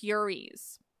fucking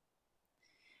Furies.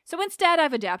 So instead,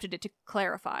 I've adapted it to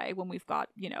clarify when we've got,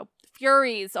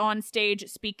 Furies on stage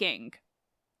speaking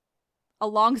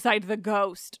alongside the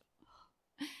ghost.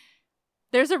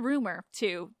 There's a rumor,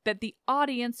 too, that the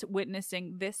audience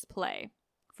witnessing this play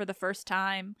for the first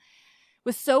time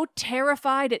was so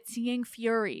terrified at seeing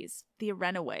Furies, the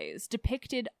runaways,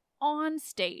 depicted on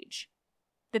stage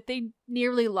that they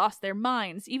nearly lost their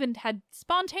minds, even had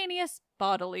spontaneous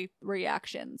bodily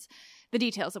reactions, the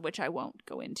details of which I won't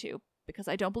go into, because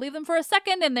I don't believe them for a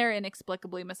second, and they're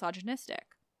inexplicably misogynistic.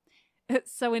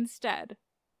 So instead,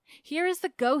 Here is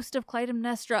the ghost of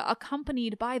Clytemnestra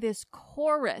accompanied by this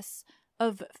chorus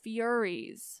of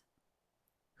Furies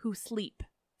who sleep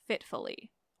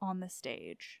fitfully on the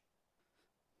stage.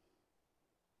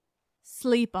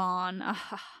 Sleep on.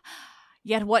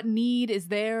 Yet what need is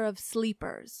there of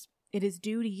sleepers? It is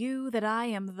due to you that I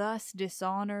am thus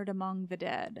dishonored among the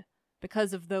dead.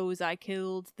 Because of those I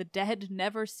killed, the dead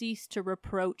never cease to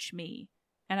reproach me,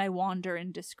 and I wander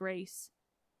in disgrace.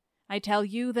 I tell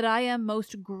you that I am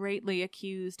most greatly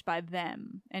accused by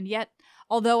them, and yet,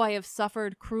 although I have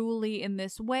suffered cruelly in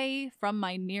this way from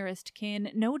my nearest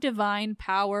kin, no divine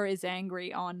power is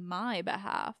angry on my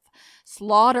behalf,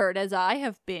 slaughtered as I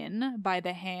have been by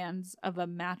the hands of a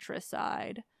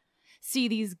matricide. See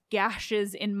these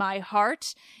gashes in my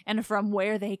heart, and from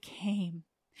where they came.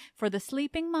 For the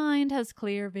sleeping mind has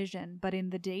clear vision, but in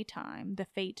the daytime the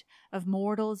fate of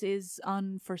mortals is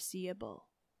unforeseeable.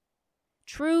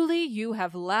 Truly you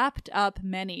have lapped up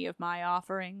many of my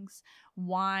offerings,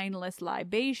 wineless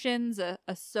libations, a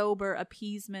sober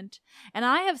appeasement, and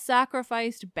I have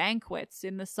sacrificed banquets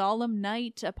in the solemn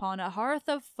night upon a hearth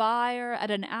of fire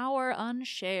at an hour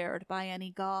unshared by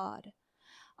any god.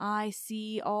 I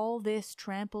see all this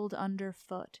trampled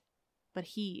underfoot, but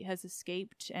he has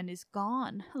escaped and is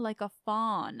gone like a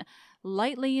fawn,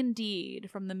 lightly indeed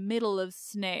from the middle of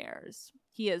snares.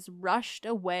 He has rushed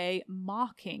away,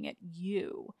 mocking at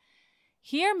you.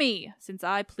 Hear me, since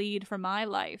I plead for my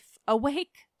life.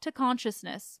 Awake to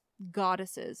consciousness,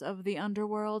 goddesses of the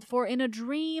underworld, for in a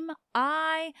dream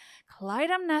I,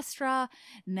 Clytemnestra,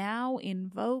 now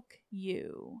invoke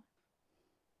you.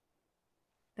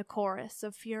 The chorus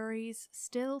of Furies,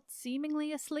 still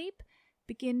seemingly asleep,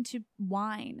 begin to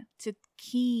whine, to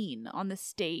keen on the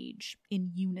stage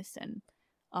in unison,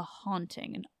 a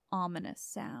haunting and ominous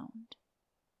sound.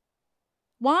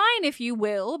 Whine if you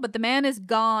will, but the man is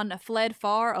gone, fled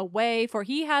far away, for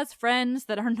he has friends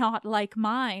that are not like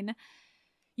mine.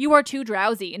 You are too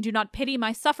drowsy and do not pity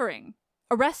my suffering.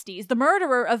 Orestes, the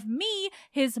murderer of me,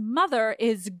 his mother,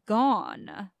 is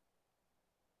gone.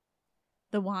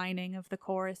 The whining of the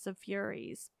chorus of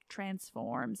Furies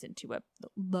transforms into a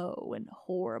low and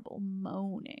horrible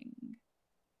moaning.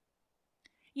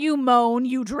 You moan,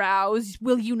 you drowse.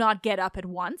 Will you not get up at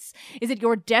once? Is it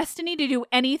your destiny to do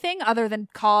anything other than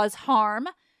cause harm?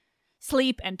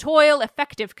 Sleep and toil,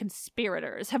 effective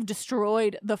conspirators, have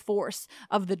destroyed the force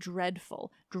of the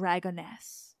dreadful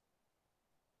dragoness.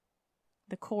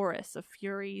 The chorus of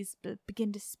Furies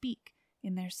begin to speak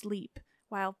in their sleep,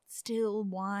 while still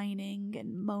whining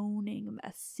and moaning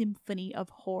a symphony of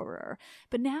horror.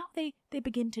 But now they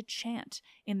begin to chant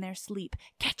in their sleep.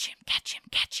 Catch him, catch him,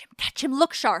 catch him, catch him,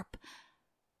 look sharp.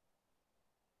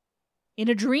 In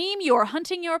a dream you are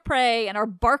hunting your prey and are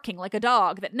barking like a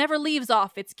dog that never leaves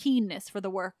off its keenness for the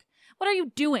work. What are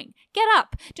you doing? Get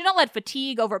up! Do not let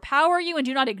fatigue overpower you, and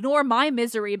do not ignore my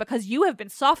misery because you have been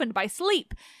softened by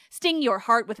sleep. Sting your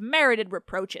heart with merited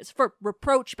reproaches, for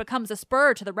reproach becomes a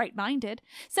spur to the right-minded.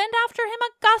 Send after him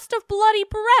a gust of bloody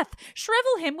breath.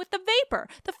 Shrivel him with the vapor,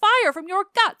 the fire from your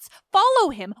guts. Follow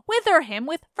him, wither him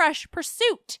with fresh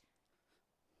pursuit.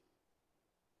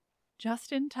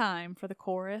 Just in time for the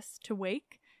chorus to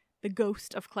wake, the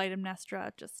ghost of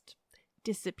Clytemnestra just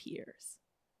disappears.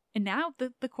 And now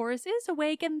the chorus is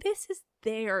awake, and this is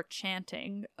their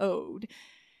chanting ode.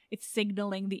 It's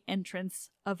signaling the entrance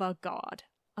of a god,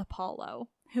 Apollo,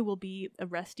 who will be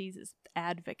Orestes'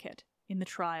 advocate in the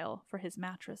trial for his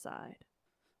matricide.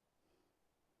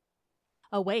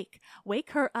 Awake,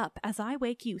 wake her up as I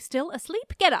wake you. Still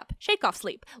asleep? Get up, shake off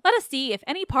sleep. Let us see if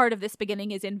any part of this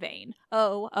beginning is in vain.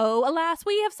 Oh, alas,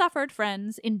 we have suffered,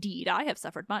 friends. Indeed, I have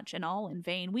suffered much, and all in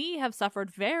vain. We have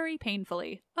suffered very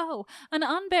painfully. Oh, an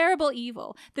unbearable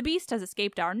evil. The beast has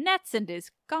escaped our nets and is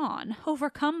gone.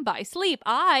 Overcome by sleep,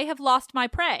 I have lost my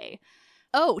prey.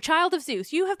 Oh, child of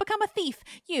Zeus, you have become a thief.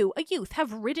 You, a youth,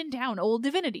 have ridden down old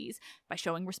divinities. By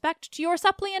showing respect to your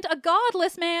suppliant, a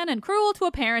godless man, and cruel to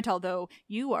a parent, although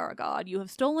you are a god, you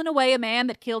have stolen away a man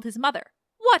that killed his mother.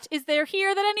 What is there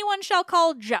here that anyone shall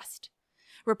call just?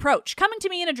 Reproach, coming to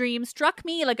me in a dream, struck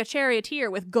me like a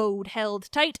charioteer with goad held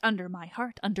tight under my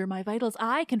heart, under my vitals.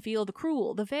 I can feel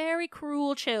the very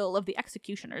cruel chill of the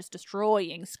executioner's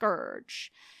destroying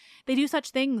scourge. They do such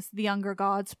things, the younger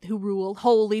gods, who rule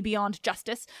wholly beyond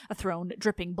justice, a throne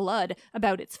dripping blood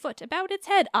about its foot, about its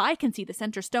head. I can see the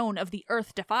center stone of the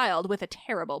earth defiled with a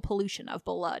terrible pollution of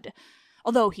blood.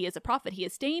 Although he is a prophet, he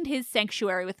has stained his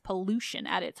sanctuary with pollution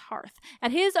at its hearth.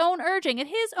 At his own urging, at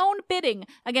his own bidding,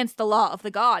 against the law of the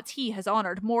gods, he has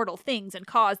honored mortal things and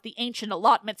caused the ancient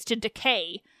allotments to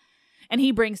decay. And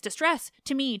he brings distress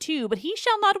to me too, but he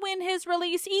shall not win his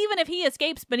release. Even if he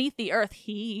escapes beneath the earth,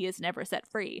 he is never set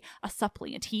free. A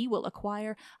suppliant, he will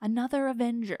acquire another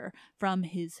avenger from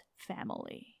his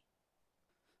family.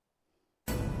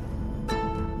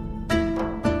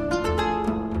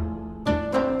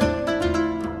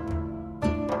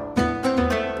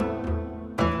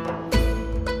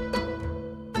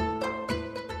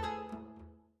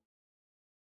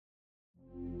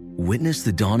 Witness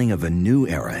the dawning of a new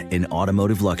era in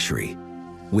automotive luxury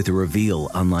with a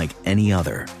reveal unlike any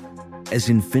other as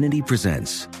Infiniti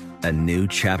presents a new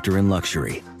chapter in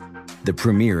luxury, the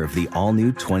premiere of the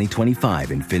all-new 2025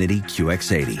 Infiniti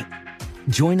QX80.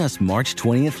 Join us March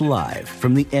 20th live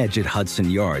from the Edge at Hudson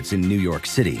Yards in New York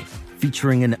City,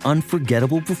 featuring an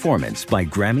unforgettable performance by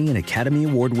Grammy and Academy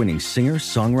Award-winning singer,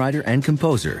 songwriter, and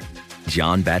composer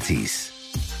Jon Batiste.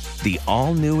 The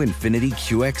all-new Infiniti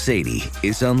QX80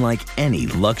 is unlike any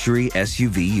luxury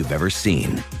SUV you've ever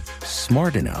seen.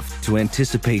 Smart enough to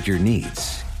anticipate your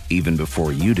needs, even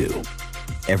before you do.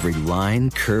 Every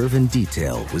line, curve, and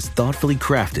detail was thoughtfully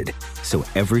crafted, so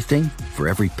everything for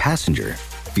every passenger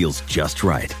feels just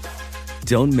right.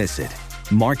 Don't miss it.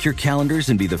 Mark your calendars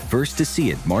and be the first to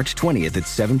see it March 20th at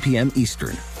 7 p.m.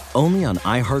 Eastern, only on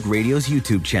iHeartRadio's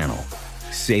YouTube channel.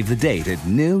 Save the date at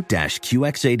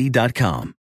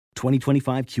new-QX80.com.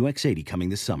 2025 QX80 coming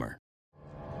this summer.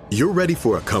 You're ready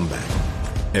for a comeback.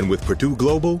 And with Purdue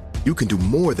Global, you can do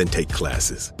more than take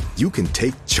classes. You can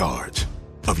take charge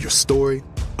of your story,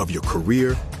 of your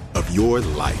career, of your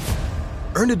life.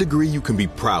 Earn a degree you can be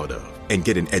proud of and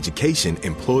get an education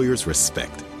employers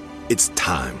respect. It's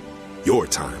time, your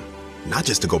time, not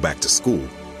just to go back to school,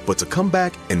 but to come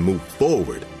back and move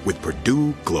forward with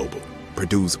Purdue Global,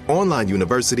 Purdue's online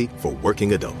university for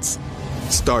working adults.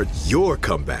 Start your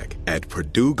comeback at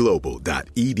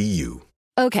purdueglobal.edu.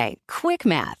 Okay, quick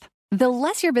math. The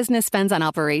less your business spends on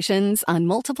operations, on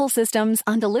multiple systems,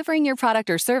 on delivering your product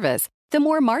or service, the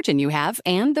more margin you have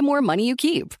and the more money you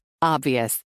keep.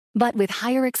 Obvious. But with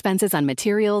higher expenses on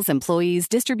materials, employees,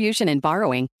 distribution, and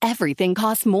borrowing, everything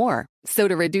costs more. So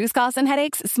to reduce costs and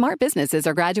headaches, smart businesses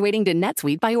are graduating to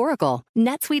NetSuite by Oracle.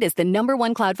 NetSuite is the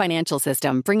 #1 cloud financial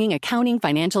system, bringing accounting,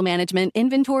 financial management,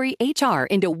 inventory, HR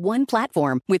into one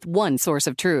platform with one source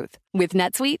of truth. With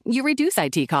NetSuite, you reduce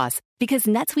IT costs because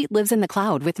NetSuite lives in the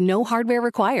cloud with no hardware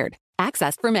required,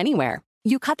 accessed from anywhere.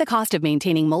 You cut the cost of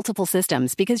maintaining multiple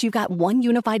systems because you've got one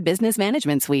unified business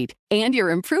management suite. And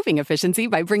you're improving efficiency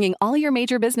by bringing all your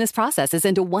major business processes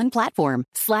into one platform,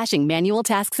 slashing manual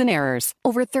tasks and errors.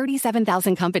 Over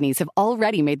 37,000 companies have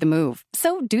already made the move.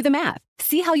 So do the math.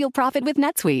 See how you'll profit with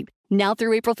NetSuite. Now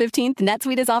through April 15th,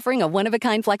 NetSuite is offering a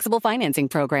one-of-a-kind flexible financing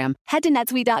program. Head to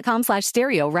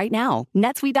netsuite.com/stereo right now.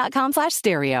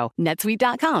 netsuite.com/stereo.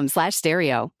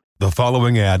 netsuite.com/stereo. The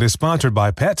following ad is sponsored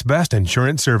by Pets Best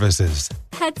Insurance Services.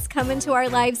 Pets come into our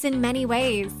lives in many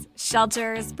ways.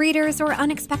 Shelters, breeders, or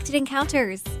unexpected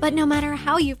encounters. But no matter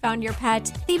how you found your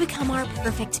pet, they become our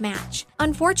perfect match.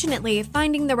 Unfortunately,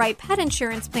 finding the right pet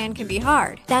insurance plan can be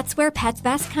hard. That's where Pets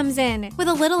Best comes in. With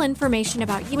a little information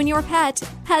about you and your pet,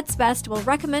 Pets Best will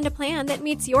recommend a plan that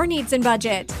meets your needs and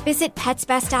budget. Visit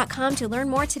petsbest.com to learn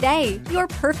more today. Your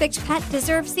perfect pet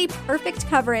deserves the perfect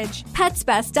coverage.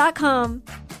 Petsbest.com.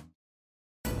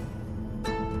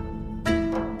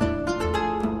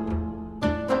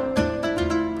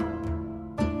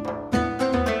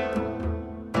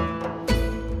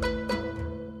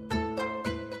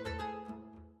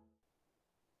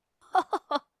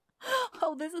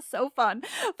 Oh, this is so fun.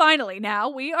 Finally, now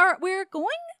we're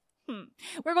going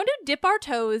to dip our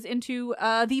toes into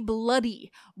the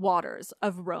bloody waters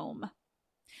of Rome.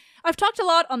 I've talked a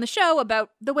lot on the show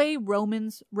about the way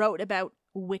Romans wrote about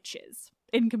witches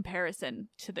in comparison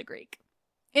to the Greek.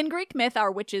 In Greek myth,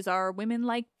 our witches are women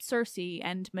like Circe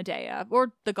and Medea,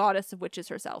 or the goddess of witches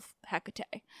herself,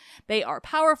 Hecate. They are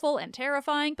powerful and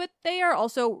terrifying, but they are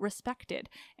also respected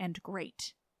and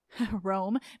great.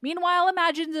 Rome, meanwhile,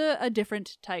 imagines a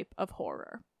different type of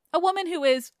horror. A woman who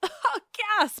is,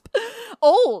 gasp,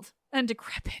 old and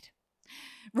decrepit.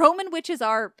 Roman witches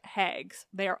are hags.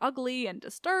 They are ugly and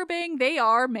disturbing. They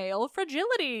are male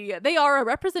fragility. They are a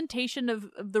representation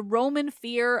of the Roman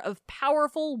fear of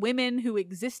powerful women who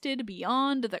existed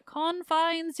beyond the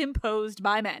confines imposed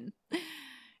by men.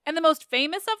 And the most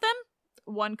famous of them,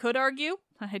 one could argue,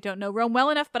 I don't know Rome well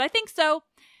enough, but I think so,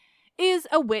 is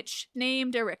a witch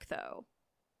named Erichtho.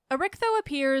 Erichtho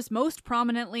appears most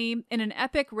prominently in an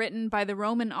epic written by the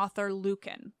Roman author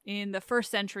Lucan in the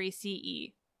 1st century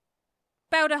CE,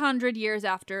 about 100 years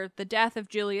after the death of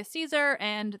Julius Caesar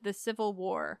and the civil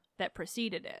war that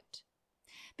preceded it.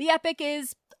 The epic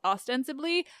is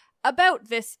ostensibly about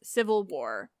this civil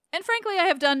war And frankly, I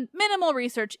have done minimal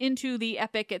research into the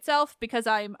epic itself because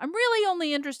I'm really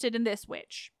only interested in this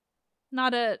witch,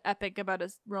 not an epic about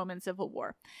a Roman civil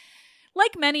war.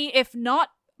 Like many, if not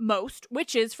most,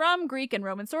 witches from Greek and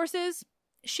Roman sources,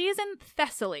 she is in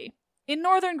Thessaly, in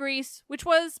northern Greece, which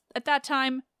was, at that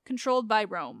time, controlled by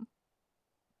Rome.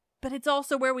 But it's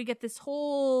also where we get this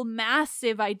whole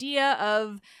massive idea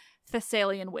of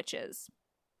Thessalian witches.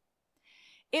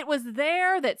 It was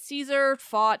there that Caesar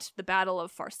fought the Battle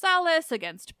of Pharsalus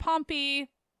against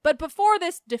Pompey, but before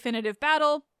this definitive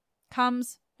battle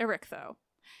comes Erichtho.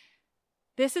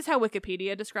 This is how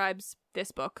Wikipedia describes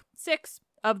this book 6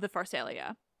 of the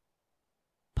Pharsalia.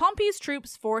 Pompey's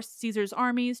troops forced Caesar's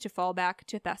armies to fall back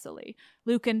to Thessaly.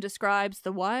 Lucan describes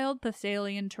the wild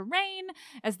Thessalian terrain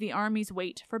as the armies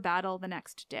wait for battle the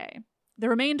next day. The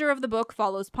remainder of the book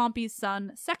follows Pompey's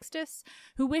son, Sextus,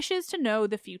 who wishes to know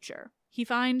the future. He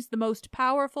finds the most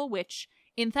powerful witch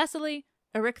in Thessaly,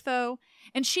 Erichtho,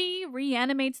 and she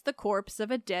reanimates the corpse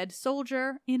of a dead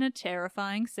soldier in a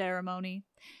terrifying ceremony.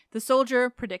 The soldier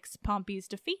predicts Pompey's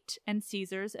defeat and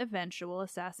Caesar's eventual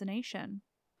assassination.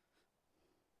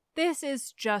 This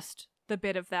is just the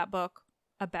bit of that book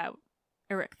about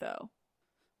Erichtho.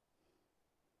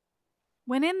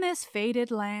 When in this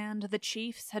fated land the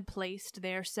chiefs had placed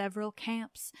their several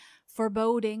camps,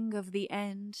 foreboding of the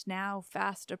end now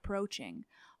fast approaching,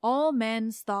 all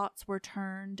men's thoughts were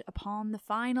turned upon the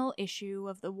final issue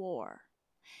of the war.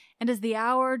 And as the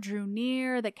hour drew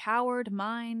near, the coward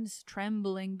minds,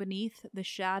 trembling beneath the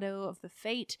shadow of the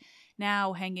fate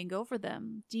now hanging over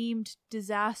them, deemed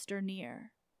disaster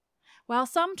near. While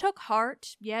some took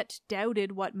heart, yet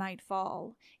doubted what might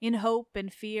fall, in hope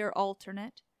and fear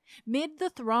alternate, mid the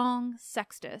throng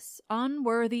Sextus,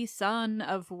 unworthy son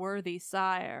of worthy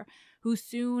sire, who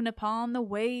soon upon the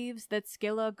waves that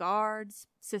Scylla guards,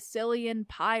 Sicilian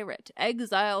pirate,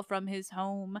 exile from his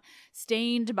home,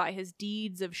 stained by his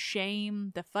deeds of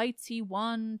shame, the fights he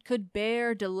won, could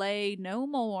bear delay no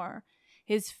more.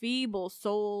 His feeble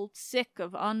soul, sick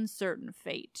of uncertain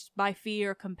fate, by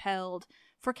fear compelled,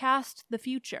 forecast the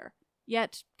future,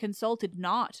 yet consulted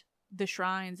not the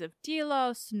shrines of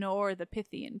Delos, nor the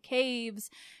Pythian caves,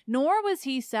 nor was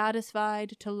he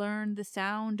satisfied to learn the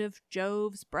sound of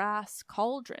Jove's brass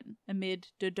cauldron amid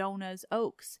Dodona's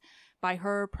oaks, by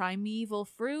her primeval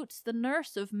fruits the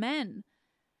nurse of men.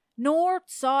 Nor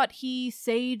sought he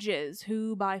sages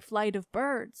who by flight of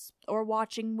birds, or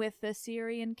watching with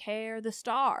Assyrian care the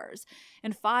stars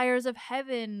and fires of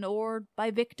heaven, or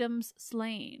by victims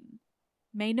slain,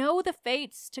 may know the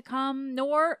fates to come,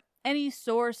 nor any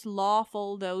source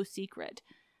lawful though secret,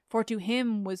 for to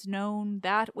him was known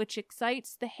that which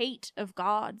excites the hate of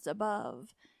gods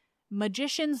above,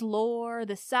 magician's lore,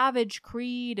 the savage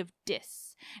creed of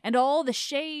Dis, and all the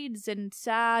shades and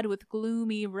sad with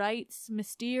gloomy rites,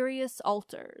 mysterious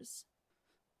altars.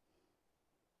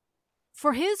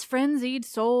 For his frenzied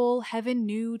soul heaven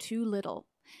knew too little,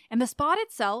 and the spot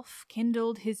itself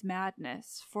kindled his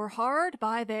madness, for hard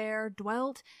by there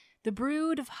dwelt the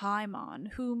brood of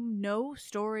Haemon, whom no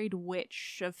storied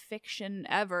witch of fiction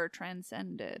ever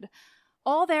transcended.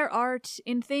 All their art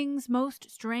in things most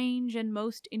strange and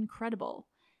most incredible.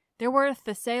 There were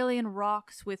Thessalian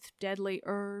rocks with deadly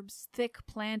herbs, thick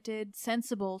planted,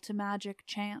 sensible to magic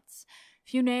chants,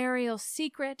 funereal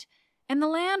secret, and the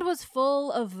land was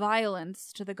full of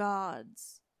violence to the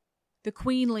gods. The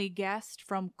queenly guest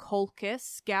from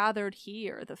Colchis gathered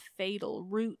here the fatal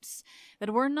roots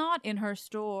that were not in her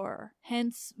store.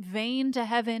 Hence, vain to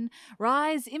heaven,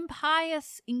 rise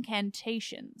impious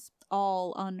incantations,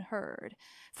 all unheard.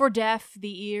 For deaf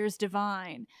the ears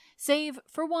divine, save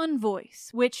for one voice,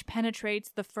 which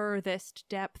penetrates the furthest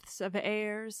depths of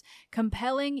airs,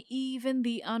 compelling even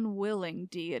the unwilling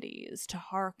deities to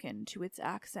hearken to its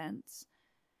accents.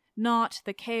 Not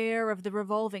the care of the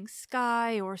revolving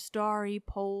sky or starry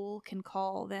pole can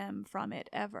call them from it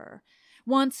ever.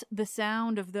 Once the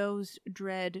sound of those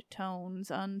dread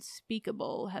tones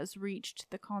unspeakable has reached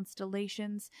the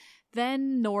constellations,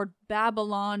 then nor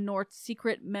Babylon nor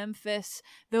secret Memphis,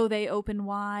 though they open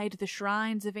wide the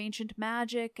shrines of ancient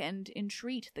magic and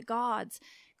entreat the gods,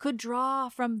 could draw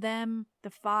from them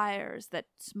the fires that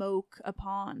smoke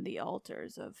upon the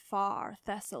altars of far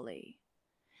Thessaly.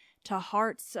 To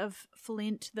hearts of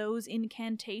flint those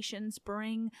incantations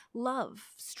bring love,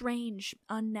 strange,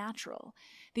 unnatural.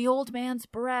 The old man's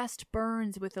breast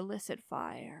burns with illicit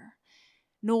fire.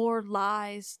 Nor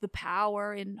lies the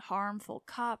power in harmful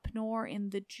cup, nor in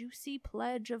the juicy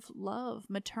pledge of love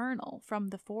maternal from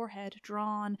the forehead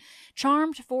drawn.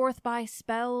 Charmed forth by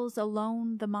spells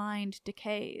alone the mind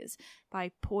decays,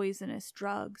 by poisonous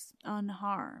drugs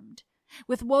unharmed.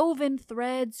 With woven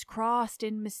threads crossed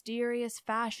in mysterious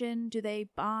fashion do they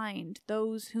bind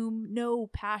those whom no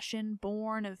passion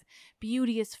born of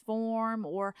beauteous form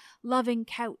or loving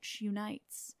couch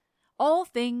unites. All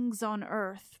things on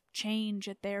earth change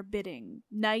at their bidding.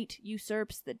 Night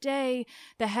usurps the day,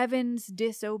 the heavens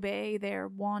disobey their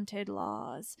wonted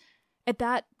laws. At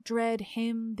that dread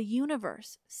hymn the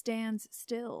universe stands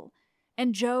still,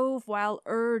 and Jove, while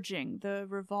urging the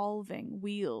revolving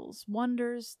wheels,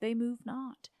 wonders they move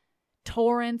not.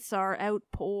 Torrents are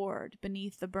outpoured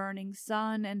beneath the burning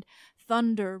sun, and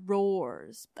thunder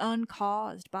roars,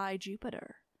 uncaused by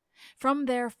Jupiter. From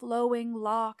their flowing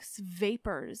locks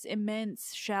vapors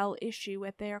immense shall issue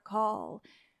at their call.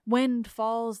 When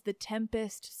falls the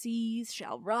tempest, seas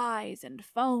shall rise and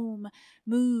foam,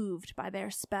 moved by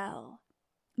their spell.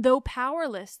 Though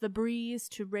powerless the breeze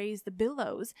to raise the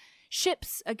billows,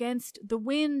 ships against the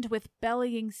wind with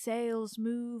bellying sails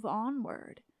move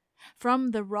onward. From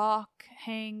the rock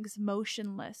hangs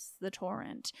motionless the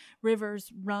torrent.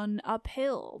 Rivers run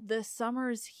uphill. The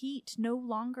summer's heat no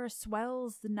longer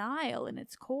swells the Nile in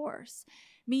its course.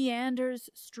 Meander's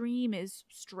stream is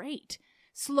straight.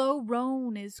 Slow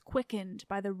Rhone is quickened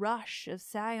by the rush of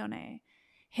Cyone.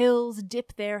 Hills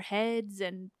dip their heads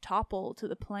and topple to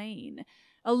the plain.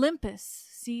 Olympus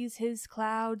sees his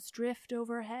clouds drift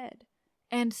overhead,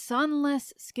 and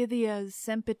sunless Scythia's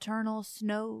sempiternal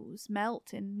snows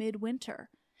melt in midwinter.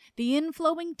 The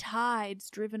inflowing tides,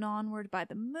 driven onward by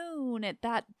the moon at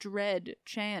that dread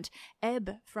chant,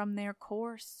 ebb from their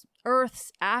course.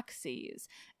 Earth's axes,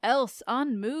 else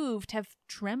unmoved, have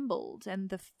trembled, and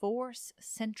the force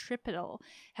centripetal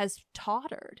has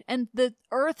tottered, and the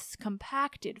earth's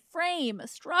compacted frame,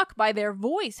 struck by their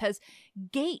voice, has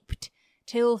gaped,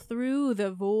 till through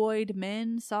the void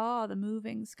men saw the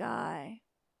moving sky.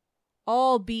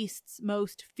 All beasts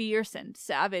most fierce and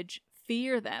savage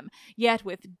fear them, yet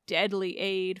with deadly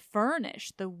aid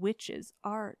furnish the witches'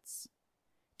 arts.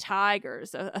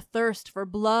 Tigers, athirst for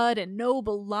blood, and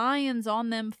noble lions on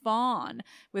them fawn,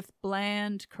 with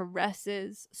bland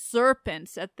caresses.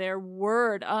 Serpents at their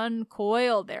word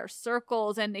uncoil their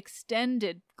circles, and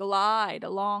extended glide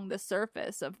along the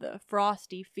surface of the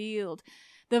frosty field.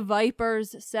 The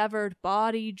viper's severed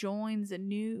body joins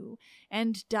anew,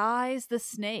 and dies the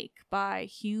snake by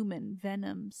human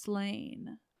venom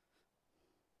slain.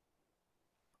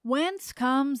 Whence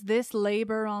comes this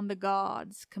labor on the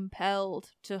gods,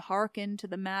 compelled to hearken to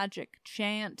the magic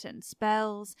chant and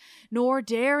spells, nor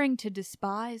daring to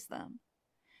despise them?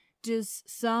 Does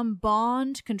some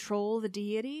bond control the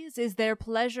deities? Is their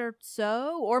pleasure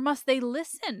so? Or must they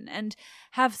listen, and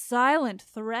have silent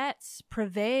threats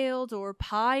prevailed, or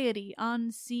piety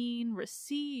unseen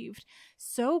received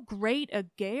so great a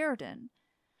guerdon?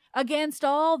 Against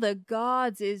all the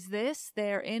gods is this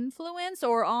their influence,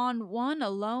 or on one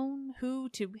alone, who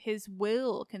to his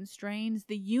will constrains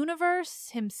the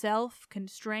universe, himself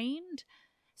constrained?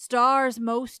 Stars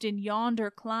most in yonder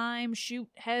clime shoot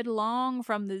headlong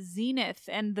from the zenith,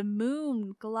 and the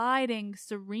moon, gliding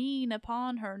serene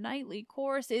upon her nightly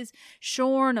course, is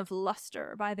shorn of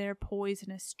luster by their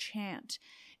poisonous chant,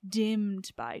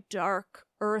 dimmed by dark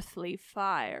earthly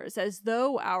fires, as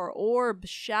though our orb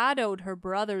shadowed her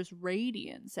brother's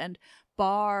radiance and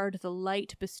barred the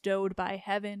light bestowed by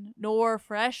heaven, nor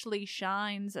freshly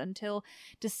shines until,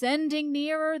 descending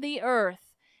nearer the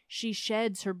earth, she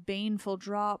sheds her baneful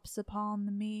drops upon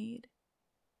the mead.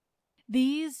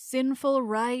 These sinful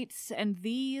rites and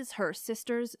these her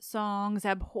sister's songs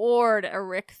abhorred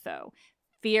Erichtho,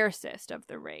 fiercest of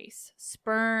the race,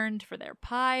 spurned for their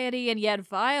piety, and yet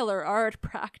viler art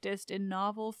practiced in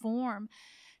novel form.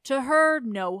 To her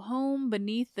no home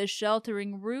beneath the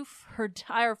sheltering roof, her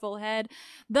direful head,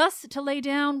 thus to lay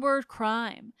down were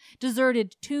crime,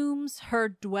 deserted tombs her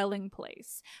dwelling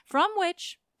place, from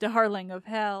which, darling of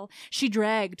hell, she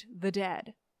dragged the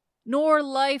dead. Nor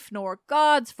life nor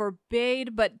gods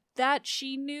forbade, but that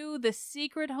she knew the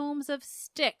secret homes of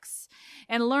Styx,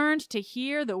 and learned to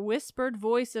hear the whispered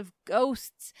voice of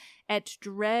ghosts at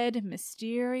dread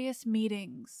mysterious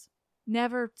meetings.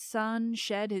 Never sun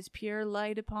shed his pure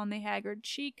light upon the haggard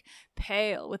cheek,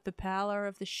 pale with the pallor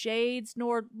of the shades,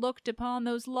 nor looked upon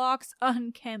those locks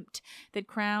unkempt that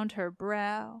crowned her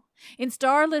brow. In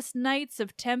starless nights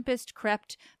of tempest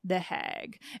crept the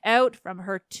hag out from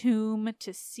her tomb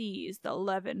to seize the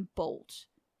levin bolt.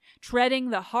 Treading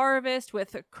the harvest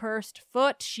with a cursed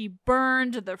foot, she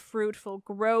burned the fruitful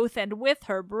growth, and with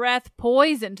her breath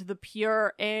poisoned the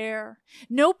pure air.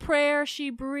 No prayer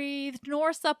she breathed,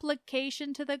 nor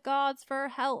supplication to the gods for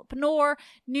help, nor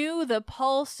knew the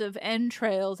pulse of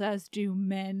entrails as do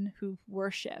men who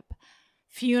worship.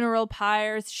 Funeral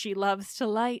pyres she loves to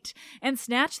light, and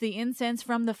snatch the incense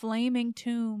from the flaming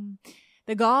tomb.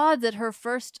 The gods at her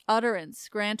first utterance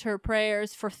grant her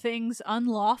prayers for things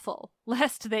unlawful,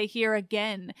 lest they hear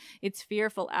again its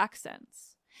fearful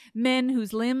accents. Men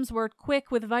whose limbs were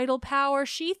quick with vital power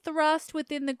she thrust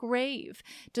within the grave,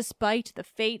 despite the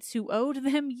fates who owed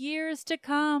them years to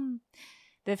come.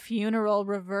 The funeral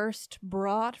reversed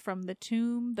brought from the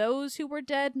tomb those who were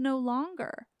dead no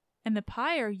longer, and the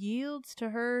pyre yields to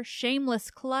her shameless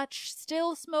clutch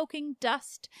still smoking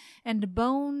dust and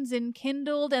bones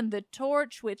enkindled, and the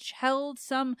torch which held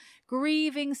some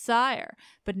grieving sire,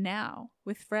 but now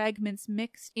with fragments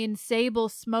mixed in sable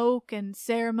smoke and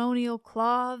ceremonial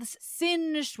cloths,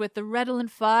 singed with the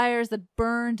redolent fires that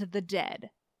burned the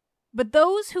dead. But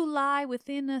those who lie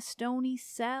within a stony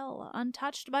cell,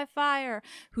 untouched by fire,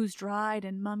 whose dried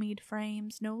and mummied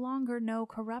frames no longer know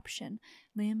corruption,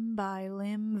 limb by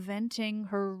limb venting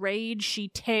her rage, she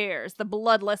tears the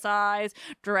bloodless eyes,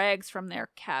 drags from their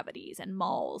cavities, and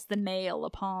mauls the nail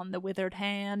upon the withered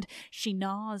hand. She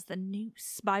gnaws the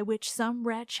noose by which some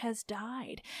wretch has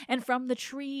died, and from the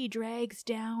tree drags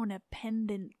down a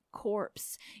pendant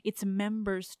corpse, its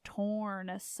members torn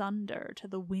asunder to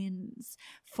the winds.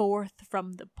 Forth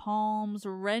from the palms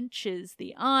wrenches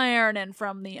the iron, and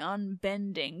from the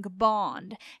unbending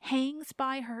bond hangs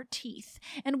by her teeth,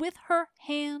 and with her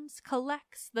hands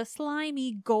collects the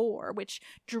slimy gore which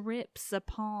drips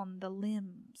upon the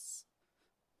limbs.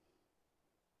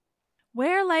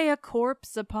 Where lay a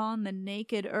corpse upon the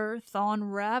naked earth, on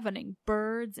ravening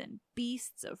birds and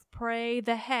beasts of prey,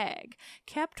 the hag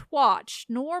kept watch,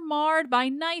 nor marred by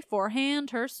knife or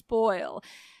hand her spoil,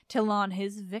 till on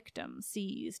his victim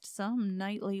seized some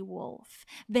nightly wolf,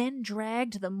 then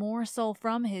dragged the morsel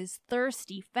from his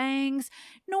thirsty fangs.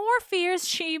 Nor fears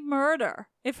she murder,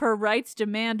 if her rights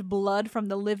demand blood from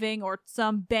the living, or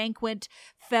some banquet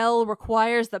fell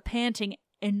requires the panting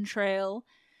entrail.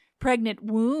 Pregnant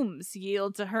wombs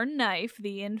yield to her knife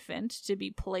the infant to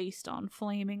be placed on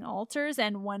flaming altars,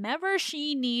 and whenever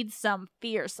she needs some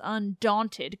fierce,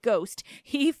 undaunted ghost,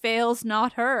 he fails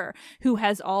not her, who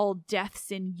has all deaths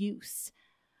in use.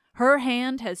 Her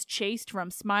hand has chased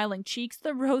from smiling cheeks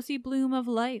the rosy bloom of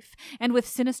life, and with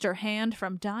sinister hand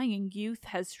from dying youth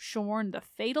has shorn the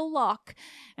fatal lock,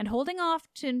 and holding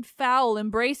oft in foul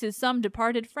embraces some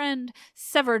departed friend,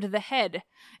 severed the head,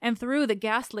 and through the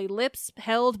ghastly lips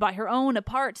held by her own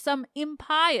apart some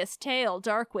impious tale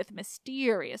dark with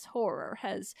mysterious horror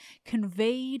has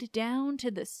conveyed down to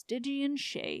the Stygian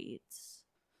shades.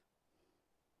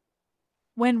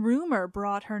 When rumor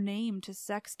brought her name to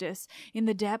Sextus in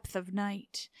the depth of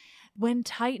night, when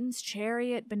Titan's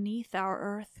chariot beneath our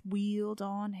earth wheeled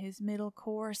on his middle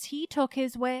course, he took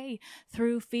his way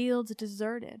through fields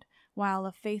deserted, while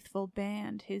a faithful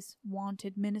band, his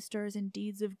wonted ministers in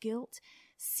deeds of guilt,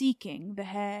 seeking the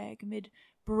hag mid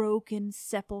broken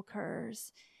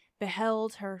sepulchres,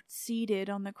 beheld her seated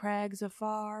on the crags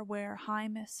afar, where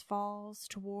Hymus falls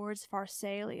towards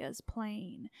Pharsalia's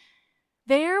plain.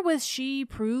 There was she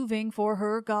proving for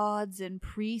her gods and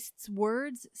priests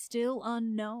words still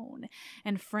unknown,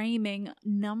 and framing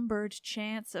numbered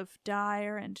chants of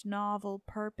dire and novel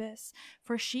purpose,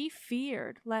 for she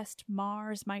feared lest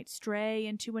Mars might stray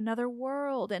into another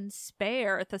world and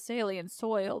spare Thessalian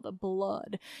soil the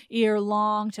blood, ere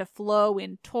long to flow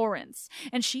in torrents,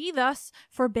 and she thus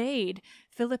forbade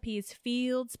Philippi's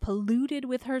fields polluted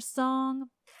with her song,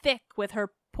 thick with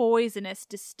her poisonous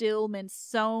distilments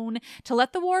sown, to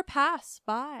let the war pass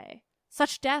by.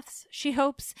 Such deaths, she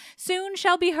hopes, soon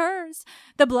shall be hers,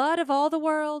 the blood of all the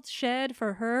world shed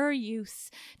for her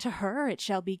use. To her it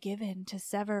shall be given to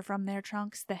sever from their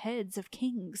trunks the heads of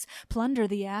kings, plunder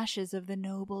the ashes of the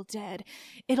noble dead,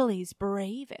 Italy's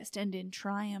bravest, and in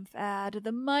triumph add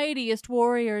the mightiest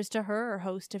warriors to her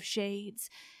host of shades.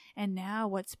 And now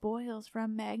what spoils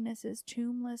from Magnus's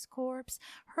tombless corpse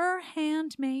her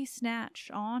hand may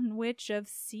snatch, on which of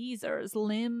Caesar's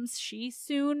limbs she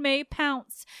soon may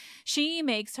pounce. She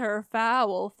makes her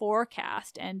foul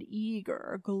forecast and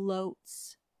eager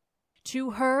gloats.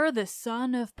 To her the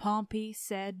son of Pompey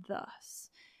said thus: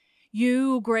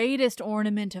 "You greatest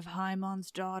ornament of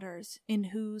Hymon's daughters, in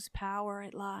whose power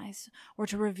it lies, or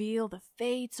to reveal the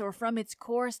fates, or from its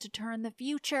course to turn the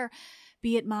future,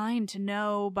 be it mine to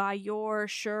know by your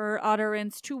sure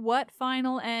utterance to what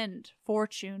final end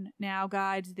fortune now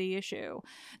guides the issue.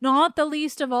 Not the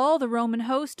least of all the Roman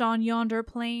host on yonder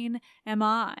plain am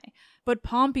I, but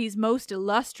Pompey's most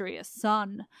illustrious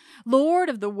son, lord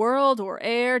of the world, or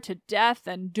heir to death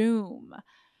and doom.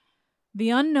 The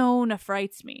unknown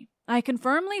affrights me. I can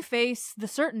firmly face the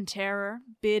certain terror,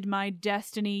 bid my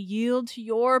destiny yield to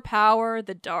your power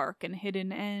the dark and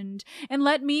hidden end, and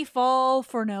let me fall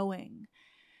for knowing.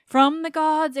 From the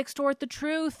gods extort the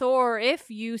truth, or if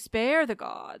you spare the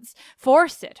gods,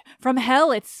 force it from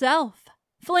hell itself.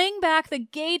 Fling back the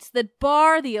gates that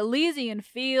bar the Elysian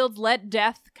fields, let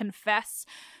death confess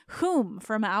whom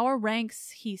from our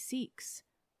ranks he seeks.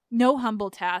 No humble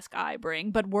task I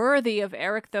bring, but worthy of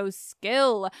Erichthos'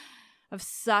 skill, of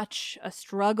such a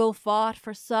struggle fought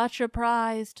for such a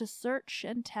prize, to search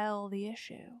and tell the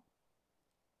issue.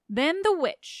 Then the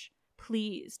witch,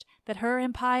 pleased that her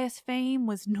impious fame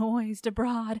was noised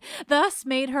abroad, thus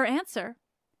made her answer.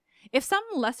 If some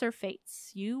lesser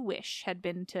fates you wish had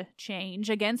been to change,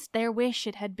 against their wish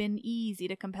it had been easy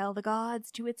to compel the gods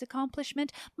to its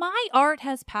accomplishment. My art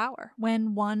has power,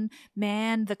 when one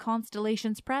man the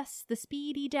constellations press, the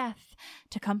speedy death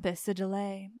to compass a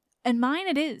delay. And mine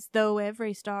it is, though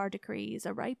every star decrees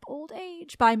a ripe old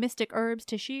age, by mystic herbs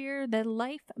to shear the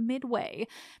life midway.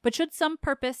 But should some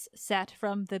purpose set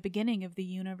from the beginning of the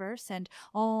universe, and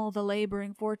all the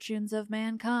laboring fortunes of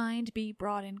mankind be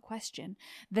brought in question,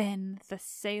 then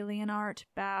Thessalian art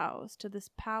bows to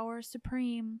this power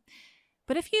supreme.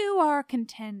 But if you are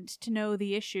content to know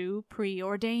the issue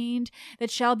preordained,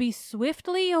 that shall be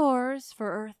swiftly yours,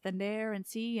 for earth and air and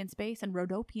sea and space and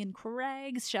Rhodopian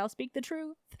crags shall speak the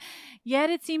truth, yet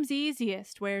it seems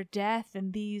easiest, where death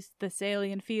in these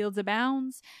Thessalian fields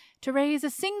abounds, to raise a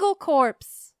single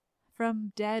corpse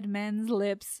from dead men's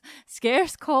lips.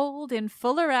 Scarce cold, in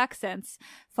fuller accents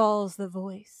falls the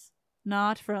voice,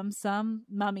 not from some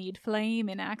mummied flame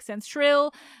in accents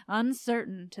shrill,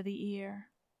 uncertain to the ear.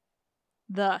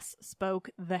 Thus spoke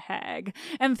the hag,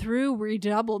 and through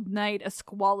redoubled night a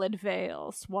squalid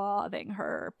veil, swathing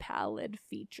her pallid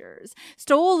features,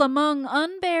 stole among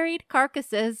unburied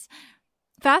carcasses.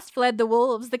 Fast fled the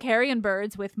wolves, the carrion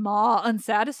birds, with maw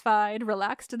unsatisfied,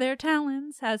 relaxed their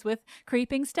talons, as with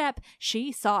creeping step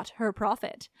she sought her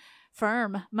profit.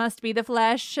 Firm must be the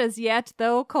flesh, as yet,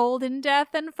 though cold in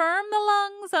death, and firm the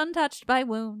lungs, untouched by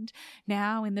wound.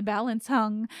 Now in the balance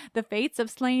hung the fates of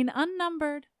slain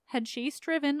unnumbered. Had she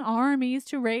striven armies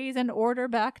to raise and order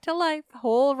back to life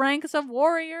whole ranks of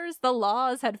warriors, the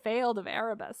laws had failed of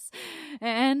Erebus,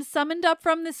 and summoned up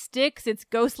from the Styx, its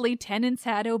ghostly tenants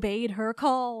had obeyed her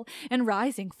call, and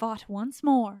rising fought once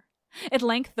more. At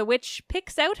length the witch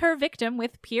picks out her victim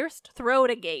with pierced throat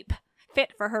agape,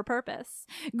 fit for her purpose.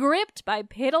 Gripped by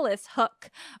pitiless hook,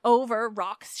 over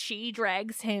rocks she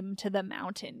drags him to the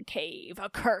mountain cave,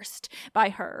 accursed by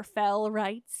her fell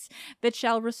rites that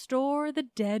shall restore the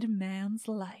dead man's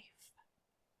life.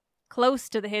 Close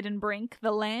to the hidden brink,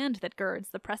 the land that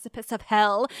girds the precipice of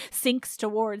hell sinks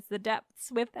towards the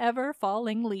depths with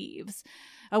ever-falling leaves.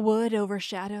 A wood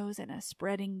overshadows, and a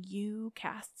spreading yew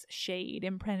casts shade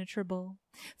impenetrable.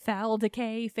 Foul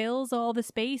decay fills all the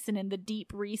space, and in the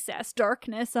deep recess,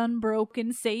 darkness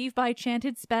unbroken, save by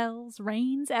chanted spells,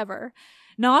 reigns ever.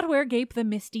 Not where gape the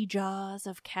misty jaws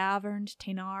of caverned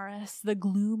Taenaris, the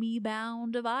gloomy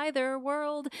bound of either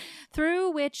world,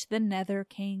 through which the nether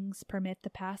kings permit the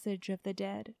passage of the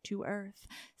dead to earth.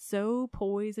 So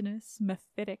poisonous,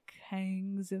 mephitic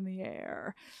hangs in the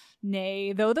air.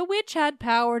 Nay, though the witch had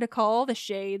power to call the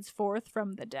shades forth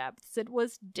from the depths, it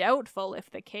was doubtful if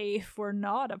the cave were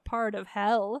not a part of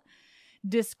hell.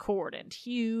 Discordant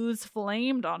hues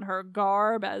flamed on her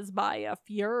garb as by a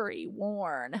fury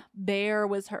worn. Bare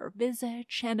was her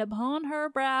visage, and upon her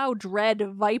brow dread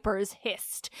vipers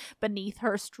hissed, beneath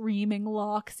her streaming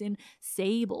locks in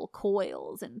sable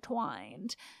coils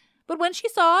entwined. But when she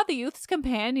saw the youth's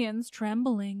companions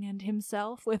trembling, and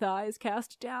himself with eyes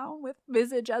cast down, with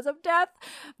visage as of death,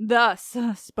 thus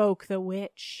spoke the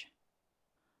witch.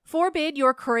 Forbid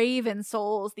your craven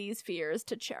souls these fears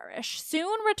to cherish.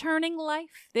 Soon returning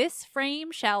life, this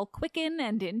frame shall quicken,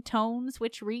 and in tones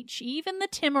which reach even the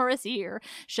timorous ear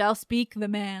shall speak the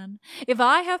man. If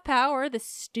I have power the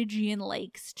Stygian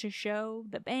lakes to show,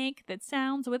 the bank that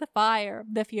sounds with fire,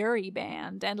 the fury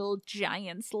band and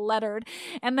giants lettered,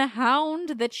 and the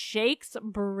hound that shakes,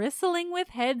 bristling with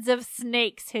heads of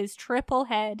snakes, his triple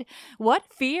head,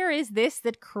 what fear is this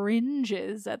that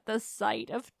cringes at the sight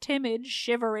of timid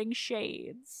shivering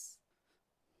shades?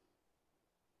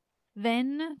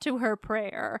 Then to her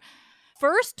prayer,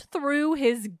 first through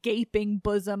his gaping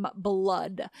bosom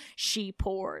blood she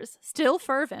pours, still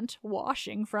fervent,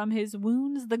 washing from his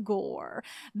wounds the gore.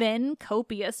 Then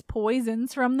copious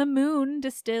poisons from the moon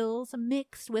distills,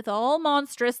 mixed with all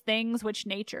monstrous things which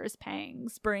nature's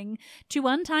pangs bring to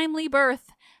untimely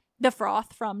birth. The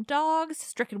froth from dogs,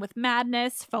 stricken with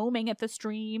madness, foaming at the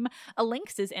stream, a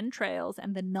lynx's entrails,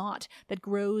 and the knot that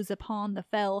grows upon the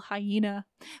fell hyena,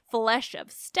 flesh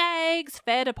of stags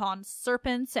fed upon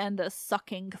serpents, and the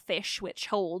sucking fish which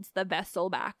holds the vessel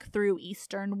back through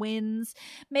eastern winds,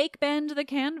 make bend the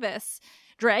canvas.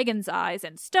 Dragon's eyes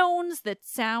and stones that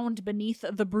sound beneath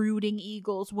the brooding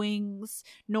eagle's wings,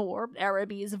 nor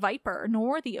Araby's viper,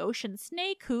 nor the ocean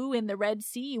snake who in the Red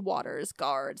Sea waters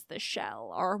guards the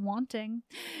shell are wanting,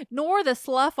 nor the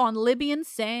slough on Libyan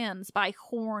sands by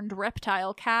horned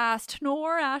reptile cast,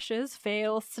 nor ashes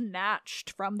fail snatched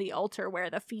from the altar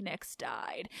where the phoenix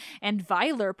died, and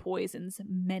viler poisons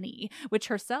many, which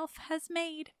herself has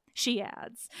made. She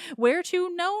adds, whereto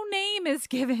no name is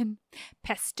given,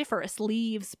 pestiferous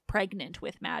leaves pregnant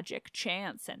with magic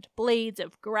chance, and blades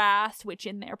of grass which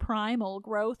in their primal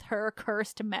growth her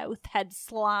cursed mouth had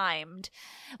slimed.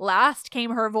 Last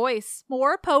came her voice,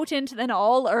 more potent than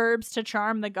all herbs to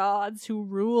charm the gods who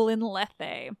rule in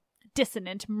Lethe.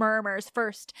 Dissonant murmurs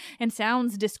first, and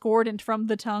sounds discordant from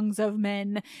the tongues of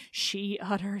men. She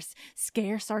utters,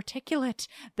 scarce articulate,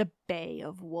 the bay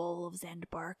of wolves, and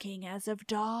barking as of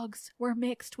dogs were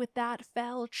mixed with that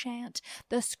fell chant,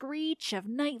 the screech of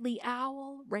nightly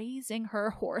owl raising her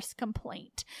hoarse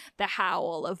complaint, the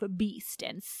howl of beast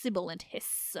and sibilant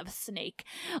hiss of snake.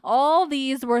 All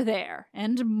these were there,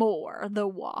 and more, the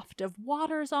waft of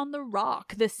waters on the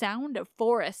rock, the sound of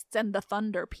forests, and the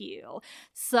thunder peal.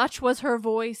 Such was her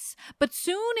voice, but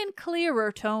soon in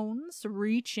clearer tones,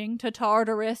 reaching to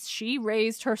Tartarus, she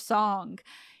raised her song.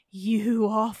 You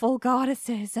awful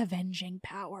goddesses, avenging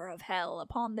power of hell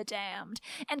upon the damned,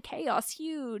 and chaos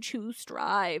huge who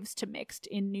strives to mix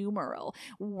innumerable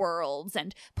worlds,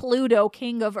 and Pluto,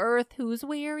 king of earth, whose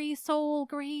weary soul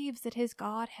grieves at his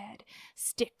godhead,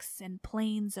 Styx and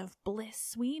plains of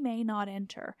bliss we may not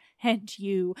enter, and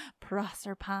you,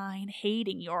 Proserpine,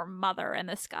 hating your mother and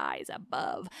the skies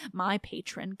above, my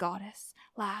patron goddess,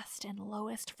 last and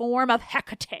lowest form of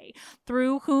Hecate,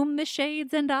 through whom the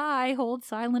shades and I hold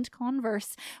silent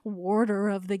converse, warder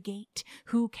of the gate,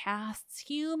 who casts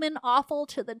human offal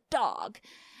to the dog.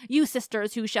 You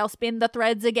sisters who shall spin the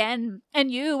threads again,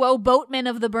 and you, O boatmen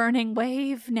of the burning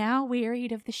wave, now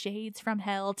wearied of the shades from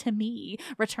hell to me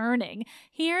returning,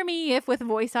 hear me if with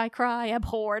voice I cry,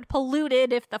 abhorred,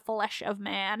 polluted, if the flesh of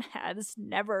man has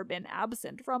never been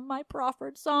absent from my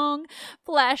proffered song,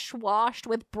 flesh washed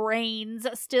with brains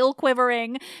still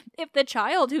quivering, if the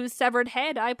child whose severed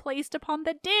head I placed upon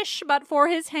the dish but for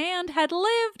his hand had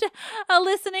lived, a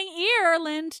listening ear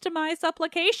lend to my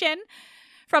supplication.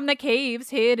 From the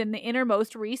caves hid in the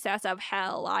innermost recess of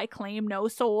hell, I claim no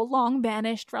soul long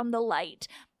banished from the light.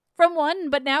 From one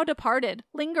but now departed,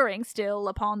 lingering still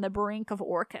upon the brink of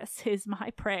Orcus, is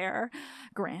my prayer.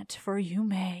 Grant, for you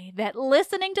may, that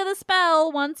listening to the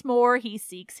spell once more he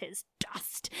seeks his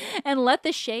dust, and let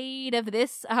the shade of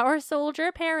this our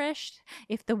soldier perish,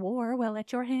 if the war well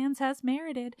at your hands has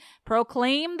merited.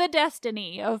 Proclaim the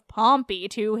destiny of Pompey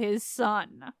to his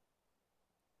son.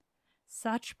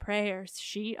 Such prayers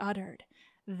she uttered.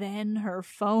 Then her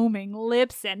foaming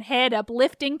lips and head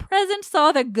uplifting present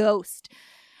saw the ghost.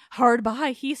 Hard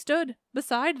by he stood,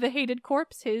 beside the hated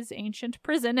corpse, his ancient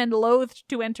prison, and loathed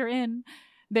to enter in.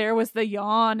 There was the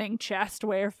yawning chest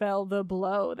where fell the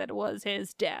blow that was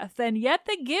his death, and yet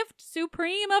the gift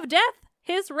supreme of death,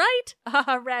 his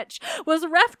right, wretch, was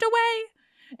reft away.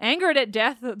 Angered at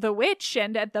death the witch,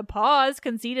 and at the pause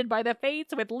conceded by the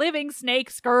fates, with living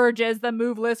snake scourges the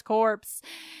moveless corpse.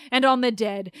 And on the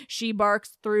dead she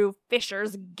barks through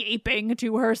fissures gaping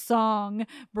to her song,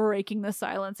 breaking the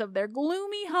silence of their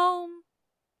gloomy home.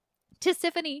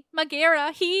 Tisiphone,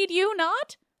 Megara, heed you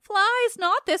not? Flies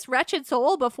not this wretched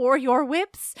soul before your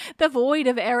whips, the void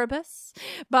of Erebus?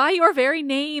 By your very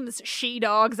names,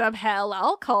 she-dogs of hell,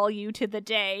 I'll call you to the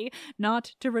day,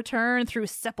 not to return through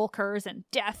sepulchres and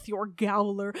death, your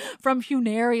gowler. From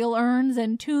funereal urns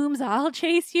and tombs I'll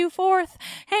chase you forth,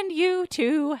 and you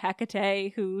too,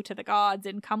 Hecate, who to the gods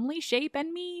in comely shape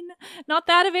and mien, not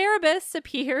that of Erebus,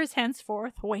 appears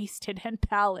henceforth wasted and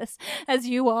palace, as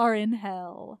you are in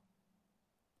hell.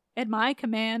 At my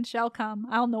command shall come,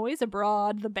 I'll noise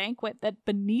abroad the banquet that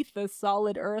beneath the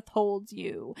solid earth holds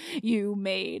you, you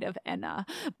maid of Enna.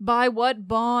 By what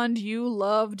bond you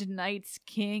loved night's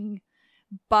king?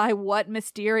 By what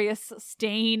mysterious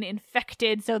stain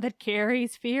infected, so that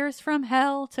carries fears from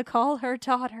hell to call her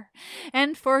daughter?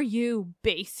 And for you,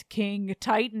 base king,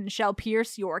 Titan shall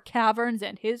pierce your caverns,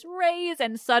 and his rays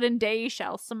and sudden day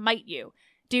shall smite you.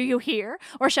 Do you hear?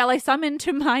 Or shall I summon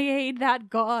to my aid that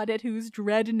god at whose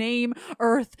dread name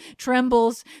earth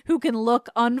trembles, who can look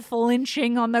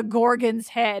unflinching on the Gorgon's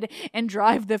head and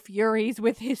drive the Furies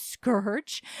with his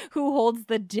scourge, who holds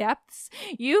the depths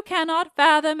you cannot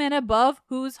fathom and above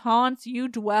whose haunts you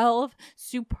dwell,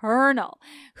 supernal,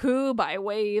 who by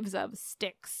waves of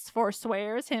Styx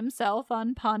forswears himself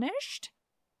unpunished?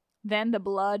 Then the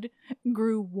blood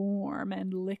grew warm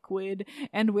and liquid,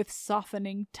 and with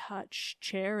softening touch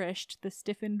cherished the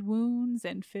stiffened wounds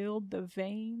and filled the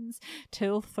veins,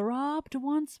 till throbbed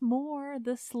once more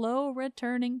the slow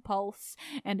returning pulse,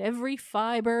 and every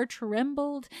fiber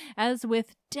trembled as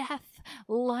with death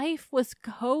life was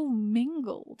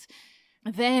commingled.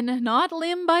 Then, not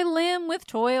limb by limb with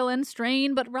toil and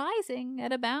strain, but rising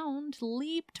at a bound,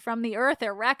 leaped from the earth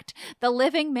erect the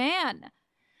living man.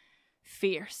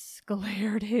 Fierce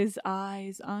glared his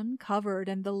eyes uncovered,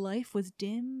 and the life was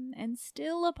dim, and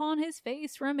still upon his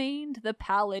face remained the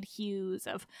pallid hues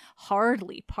of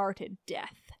hardly parted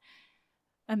death.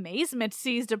 Amazement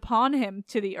seized upon him,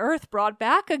 to the earth brought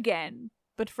back again,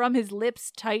 but from his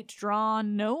lips tight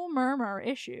drawn no murmur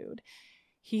issued.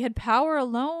 He had power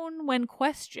alone, when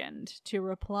questioned, to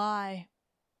reply.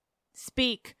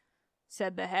 "Speak,"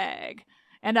 said the hag,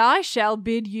 "and I shall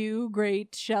bid you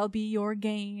great shall be your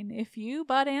gain, if you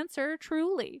but answer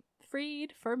truly.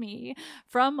 Freed for me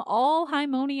from all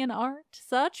Hymonian art,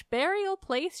 such burial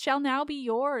place shall now be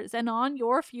yours, and on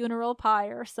your funeral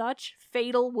pyre such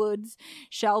fatal woods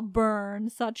shall burn,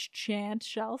 such chant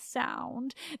shall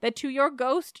sound, that to your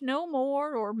ghost no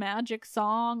more or magic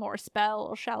song or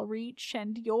spell shall reach,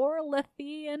 and your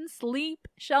Lethean sleep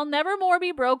shall never more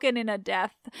be broken in a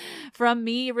death from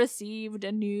me received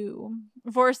anew.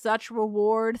 For such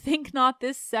reward think not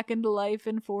this second life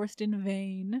enforced in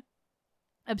vain.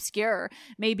 Obscure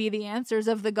may be the answers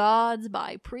of the gods,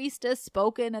 by priestess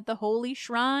spoken at the holy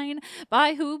shrine,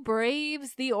 by who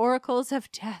braves the oracles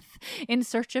of death, in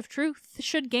search of truth,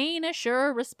 should gain a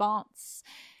sure response.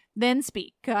 Then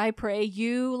speak, I pray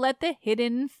you, let the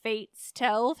hidden fates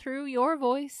tell through your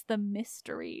voice the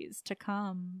mysteries to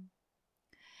come."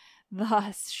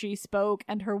 Thus she spoke,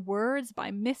 and her words by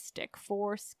mystic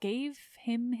force gave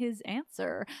him his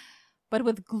answer. But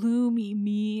with gloomy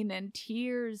mien and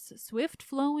tears swift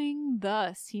flowing,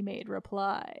 thus he made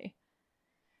reply.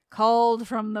 "Called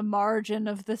from the margin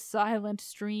of the silent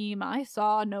stream, I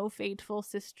saw no fateful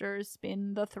sisters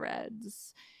spin the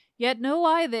threads. Yet know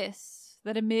I this,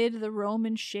 that amid the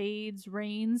Roman shades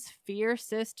reigns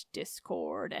fiercest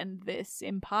discord, and this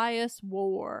impious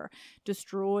war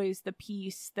destroys the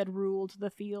peace that ruled the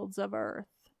fields of earth.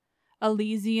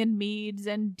 Elysian meads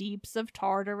and deeps of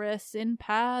Tartarus in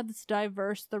paths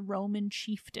diverse the Roman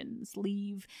chieftains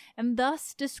leave, and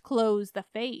thus disclose the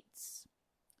fates.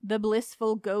 The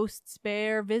blissful ghosts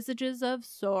bear visages of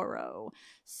sorrow,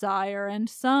 sire and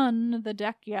son, the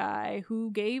Decii,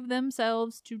 who gave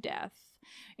themselves to death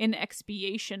in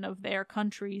expiation of their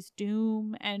country's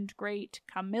doom, and great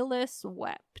Camillus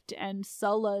wept, and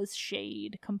Sulla's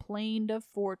shade complained of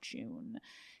fortune.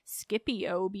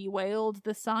 Scipio bewailed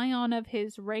the scion of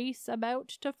his race about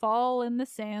to fall in the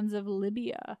sands of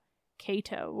Libya.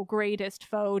 Cato, greatest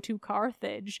foe to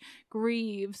Carthage,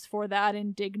 grieves for that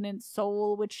indignant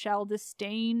soul which shall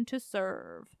disdain to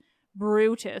serve.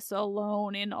 Brutus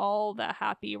alone in all the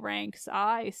happy ranks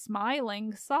I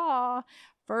smiling saw,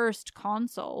 first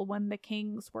consul when the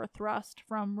kings were thrust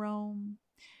from Rome.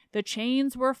 The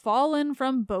chains were fallen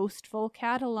from boastful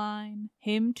Catiline.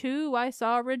 Him too I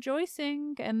saw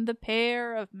rejoicing, and the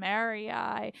pair of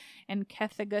Marii and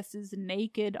Cethegus'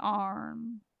 naked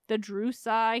arm. The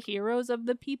Drusi, heroes of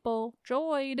the people,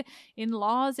 joyed in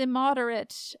laws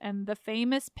immoderate, and the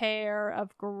famous pair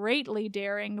of greatly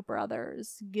daring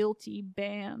brothers, guilty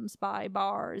bands by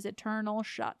bars eternal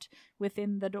shut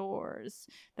within the doors,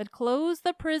 that close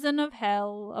the prison of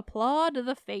hell, applaud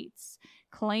the fates,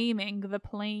 claiming the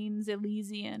plains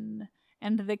Elysian.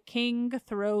 And the king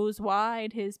throws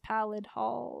wide his pallid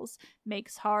halls,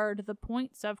 makes hard the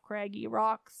points of craggy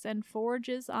rocks, and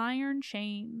forges iron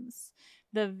chains,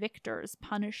 the victor's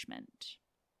punishment.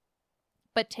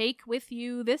 But take with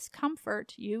you this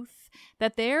comfort, youth,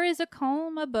 that there is a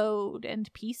calm abode,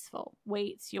 and peaceful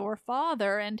waits your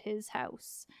father and his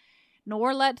house.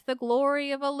 Nor let the glory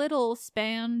of a little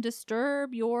span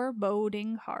disturb your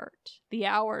boding heart. The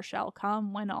hour shall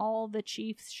come when all the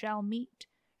chiefs shall meet.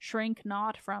 Shrink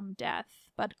not from death,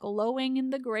 but glowing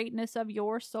in the greatness of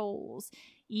your souls,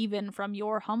 even from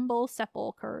your humble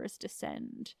sepulchres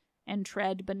descend, and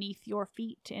tread beneath your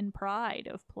feet in pride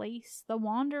of place the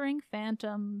wandering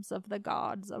phantoms of the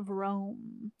gods of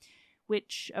Rome.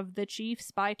 Which of the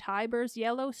chiefs by Tiber's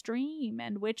yellow stream,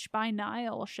 and which by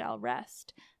Nile shall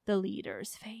rest the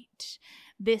leader's fate?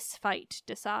 This fight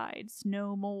decides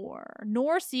no more,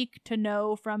 nor seek to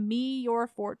know from me your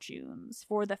fortunes,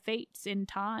 for the fates in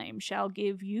time shall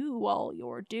give you all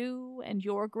your due, and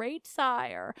your great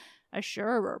sire, a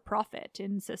surer prophet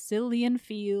in Sicilian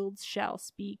fields, shall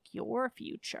speak your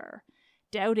future,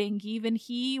 doubting even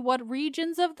he what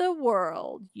regions of the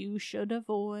world you should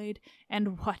avoid,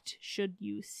 and what should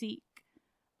you seek.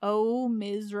 O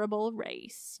miserable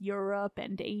race, Europe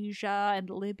and Asia and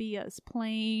Libya's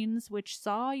plains, which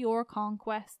saw your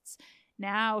conquests,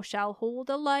 now shall hold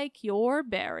alike your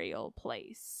burial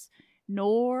place.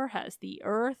 Nor has the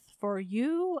earth for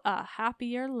you a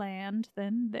happier land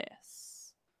than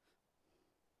this.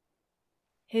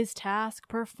 His task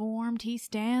performed, he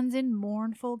stands in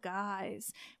mournful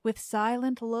guise, with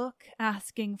silent look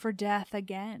asking for death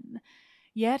again,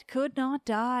 yet could not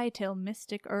die till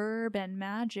mystic herb and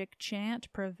magic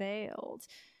chant prevailed.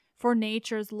 For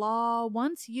nature's law,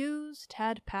 once used,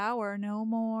 had power no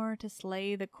more to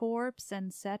slay the corpse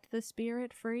and set the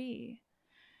spirit free.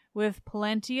 With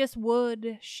plenteous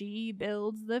wood she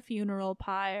builds the funeral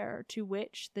pyre to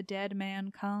which the dead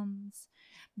man comes.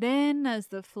 Then, as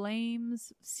the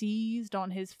flames seized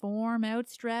on his form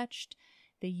outstretched,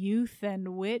 the youth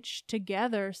and witch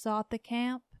together sought the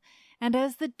camp, and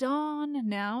as the dawn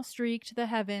now streaked the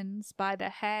heavens by the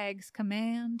hag's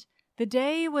command, the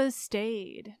day was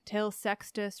stayed till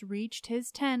Sextus reached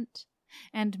his tent,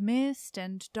 and mist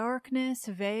and darkness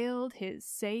veiled his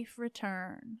safe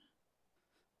return.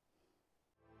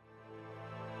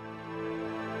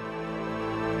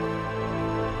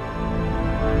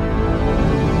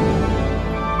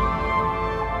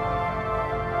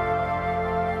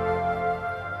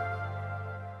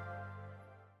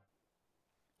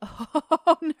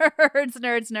 Oh,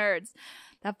 nerds.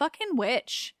 That fucking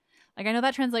witch. Like, I know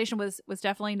that translation was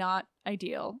definitely not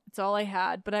ideal. It's all I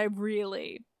had, but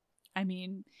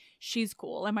she's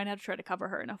cool. I might have to try to cover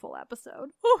her in a full episode.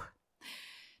 Whew.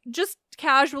 Just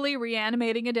casually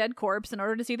reanimating a dead corpse in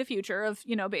order to see the future of,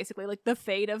 basically like the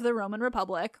fate of the Roman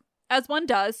Republic, as one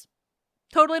does.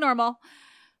 Totally normal.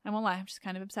 I won't lie, I'm just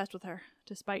kind of obsessed with her,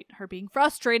 despite her being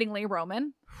frustratingly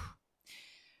Roman.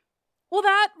 Well,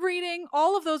 that reading,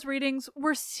 all of those readings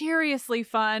were seriously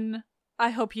fun.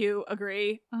 I hope you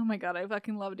agree. Oh my god, I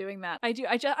fucking love doing that. I do.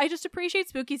 I just appreciate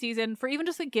spooky season for even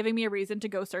just like giving me a reason to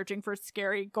go searching for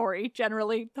scary, gory,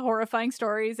 generally horrifying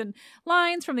stories and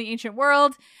lines from the ancient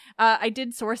world. I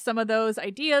did source some of those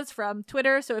ideas from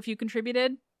Twitter, so if you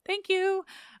contributed, thank you.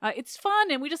 It's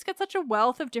fun, and we just get such a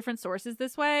wealth of different sources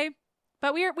this way.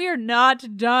 But we are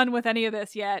not done with any of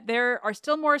this yet. There are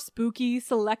still more spooky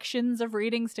selections of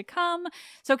readings to come.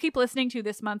 So keep listening to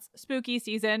this month's spooky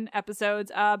season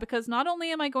episodes, because not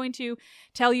only am I going to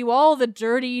tell you all the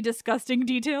dirty, disgusting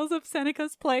details of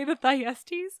Seneca's play, The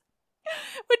Thyestes,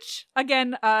 which,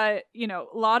 again, a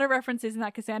lot of references in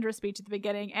that Cassandra speech at the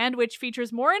beginning, and which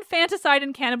features more infanticide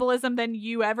and cannibalism than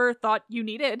you ever thought you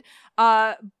needed.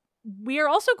 We are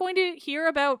also going to hear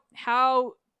about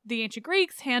how the ancient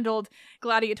Greeks handled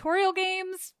gladiatorial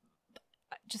games.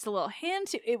 Just a little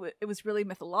hint, it was really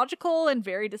mythological and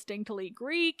very distinctly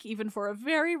Greek, even for a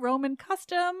very Roman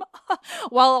custom,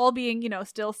 while all being,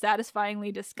 still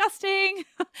satisfyingly disgusting.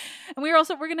 And we're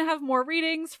going to have more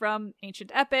readings from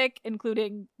ancient epic,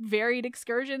 including varied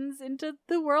excursions into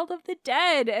the world of the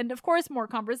dead, and of course more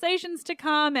conversations to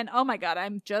come. And oh my god, I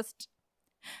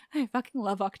fucking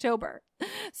love October.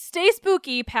 Stay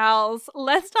spooky, pals.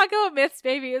 Let's Talk About Myths,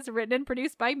 Baby is written and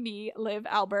produced by me, Liv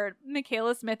Albert.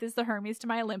 Michaela Smith is the Hermes to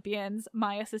my Olympians,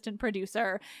 my assistant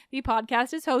producer. The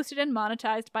podcast is hosted and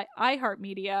monetized by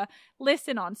iHeartMedia.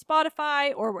 Listen on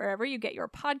Spotify or wherever you get your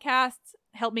podcasts.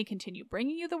 Help me continue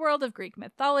bringing you the world of Greek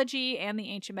mythology and the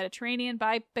ancient Mediterranean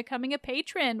by becoming a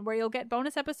patron, where you'll get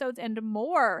bonus episodes and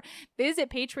more. Visit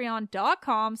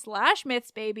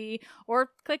patreon.com/mythsbaby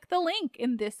or click the link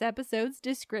in this episode's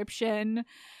description.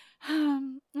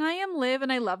 I am Liv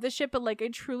and I love this shit, but I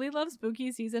truly love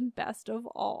spooky season best of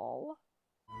all.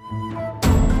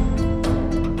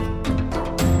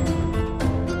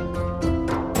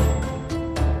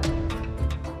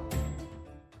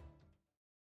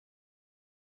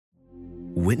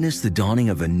 Witness the dawning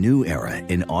of a new era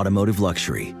in automotive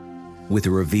luxury with a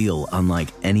reveal unlike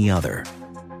any other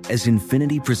as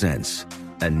Infiniti presents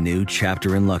a new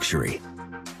chapter in luxury,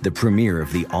 the premiere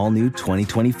of the all-new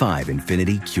 2025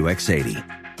 Infiniti QX80.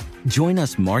 Join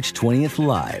us March 20th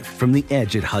live from the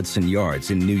Edge at Hudson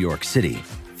Yards in New York City,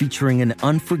 featuring an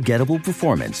unforgettable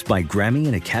performance by Grammy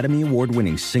and Academy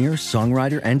Award-winning singer,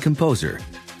 songwriter, and composer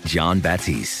Jon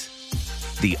Batiste.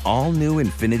 The all-new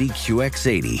Infiniti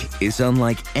QX80 is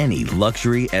unlike any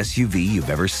luxury SUV you've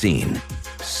ever seen.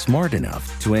 Smart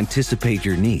enough to anticipate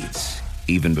your needs,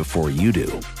 even before you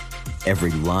do. Every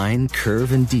line,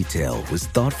 curve, and detail was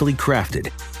thoughtfully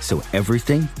crafted so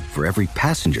everything for every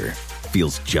passenger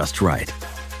feels just right.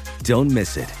 Don't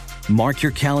miss it. Mark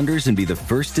your calendars and be the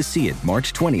first to see it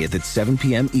March 20th at 7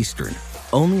 p.m. Eastern,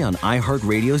 only on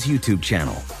iHeartRadio's YouTube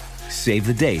channel. Save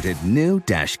the date at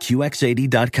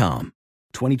new-QX80.com.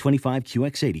 2025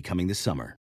 QX80 coming this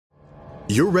summer.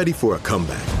 You're ready for a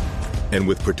comeback. And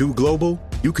with Purdue Global,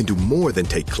 you can do more than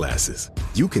take classes.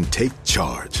 You can take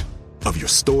charge of your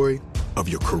story, of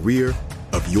your career,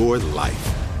 of your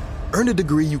life. Earn a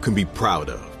degree you can be proud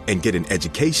of and get an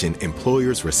education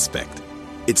employers respect.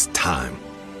 It's time,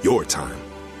 your time,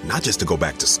 not just to go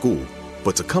back to school,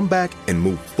 but to come back and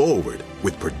move forward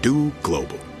with Purdue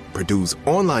Global, Purdue's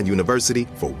online university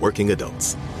for working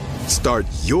adults. Start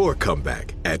your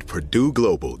comeback at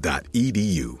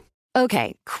purdueglobal.edu.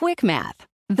 Okay, quick math.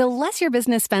 The less your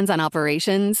business spends on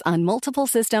operations, on multiple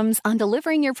systems, on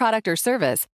delivering your product or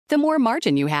service, the more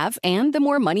margin you have and the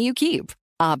more money you keep.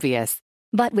 Obvious.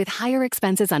 But with higher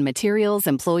expenses on materials,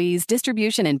 employees,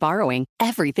 distribution, and borrowing,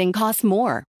 everything costs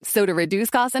more. So to reduce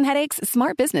costs and headaches,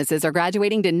 smart businesses are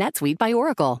graduating to NetSuite by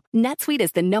Oracle. NetSuite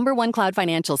is the #1 cloud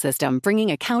financial system,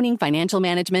 bringing accounting, financial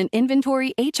management,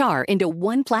 inventory, HR into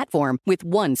one platform with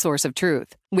one source of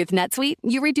truth. With NetSuite,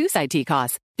 you reduce IT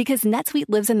costs because NetSuite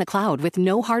lives in the cloud with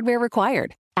no hardware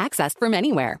required, accessed from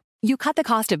anywhere. You cut the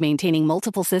cost of maintaining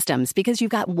multiple systems because you've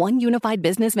got one unified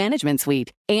business management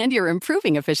suite. And you're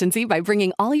improving efficiency by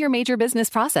bringing all your major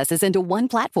business processes into one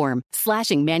platform,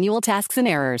 slashing manual tasks and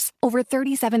errors. Over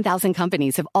 37,000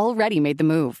 companies have already made the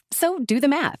move. So do the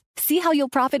math. See how you'll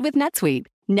profit with NetSuite.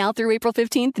 Now through April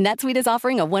 15th, NetSuite is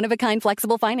offering a one-of-a-kind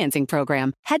flexible financing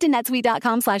program. Head to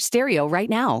netsuite.com/stereo right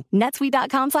now.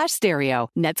 netsuite.com/stereo.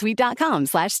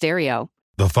 netsuite.com/stereo.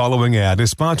 The following ad is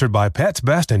sponsored by Pets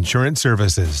Best Insurance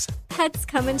Services. Pets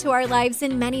come into our lives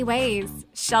in many ways.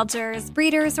 Shelters,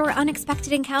 breeders, or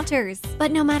unexpected encounters.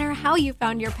 But no matter how you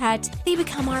found your pet, they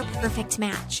become our perfect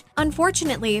match.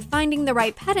 Unfortunately, finding the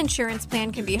right pet insurance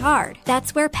plan can be hard.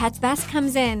 That's where Pets Best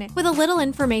comes in. With a little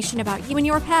information about you and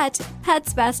your pet,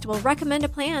 Pets Best will recommend a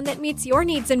plan that meets your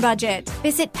needs and budget.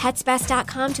 Visit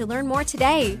PetsBest.com to learn more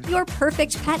today. Your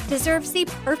perfect pet deserves the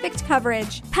perfect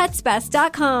coverage.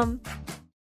 PetsBest.com.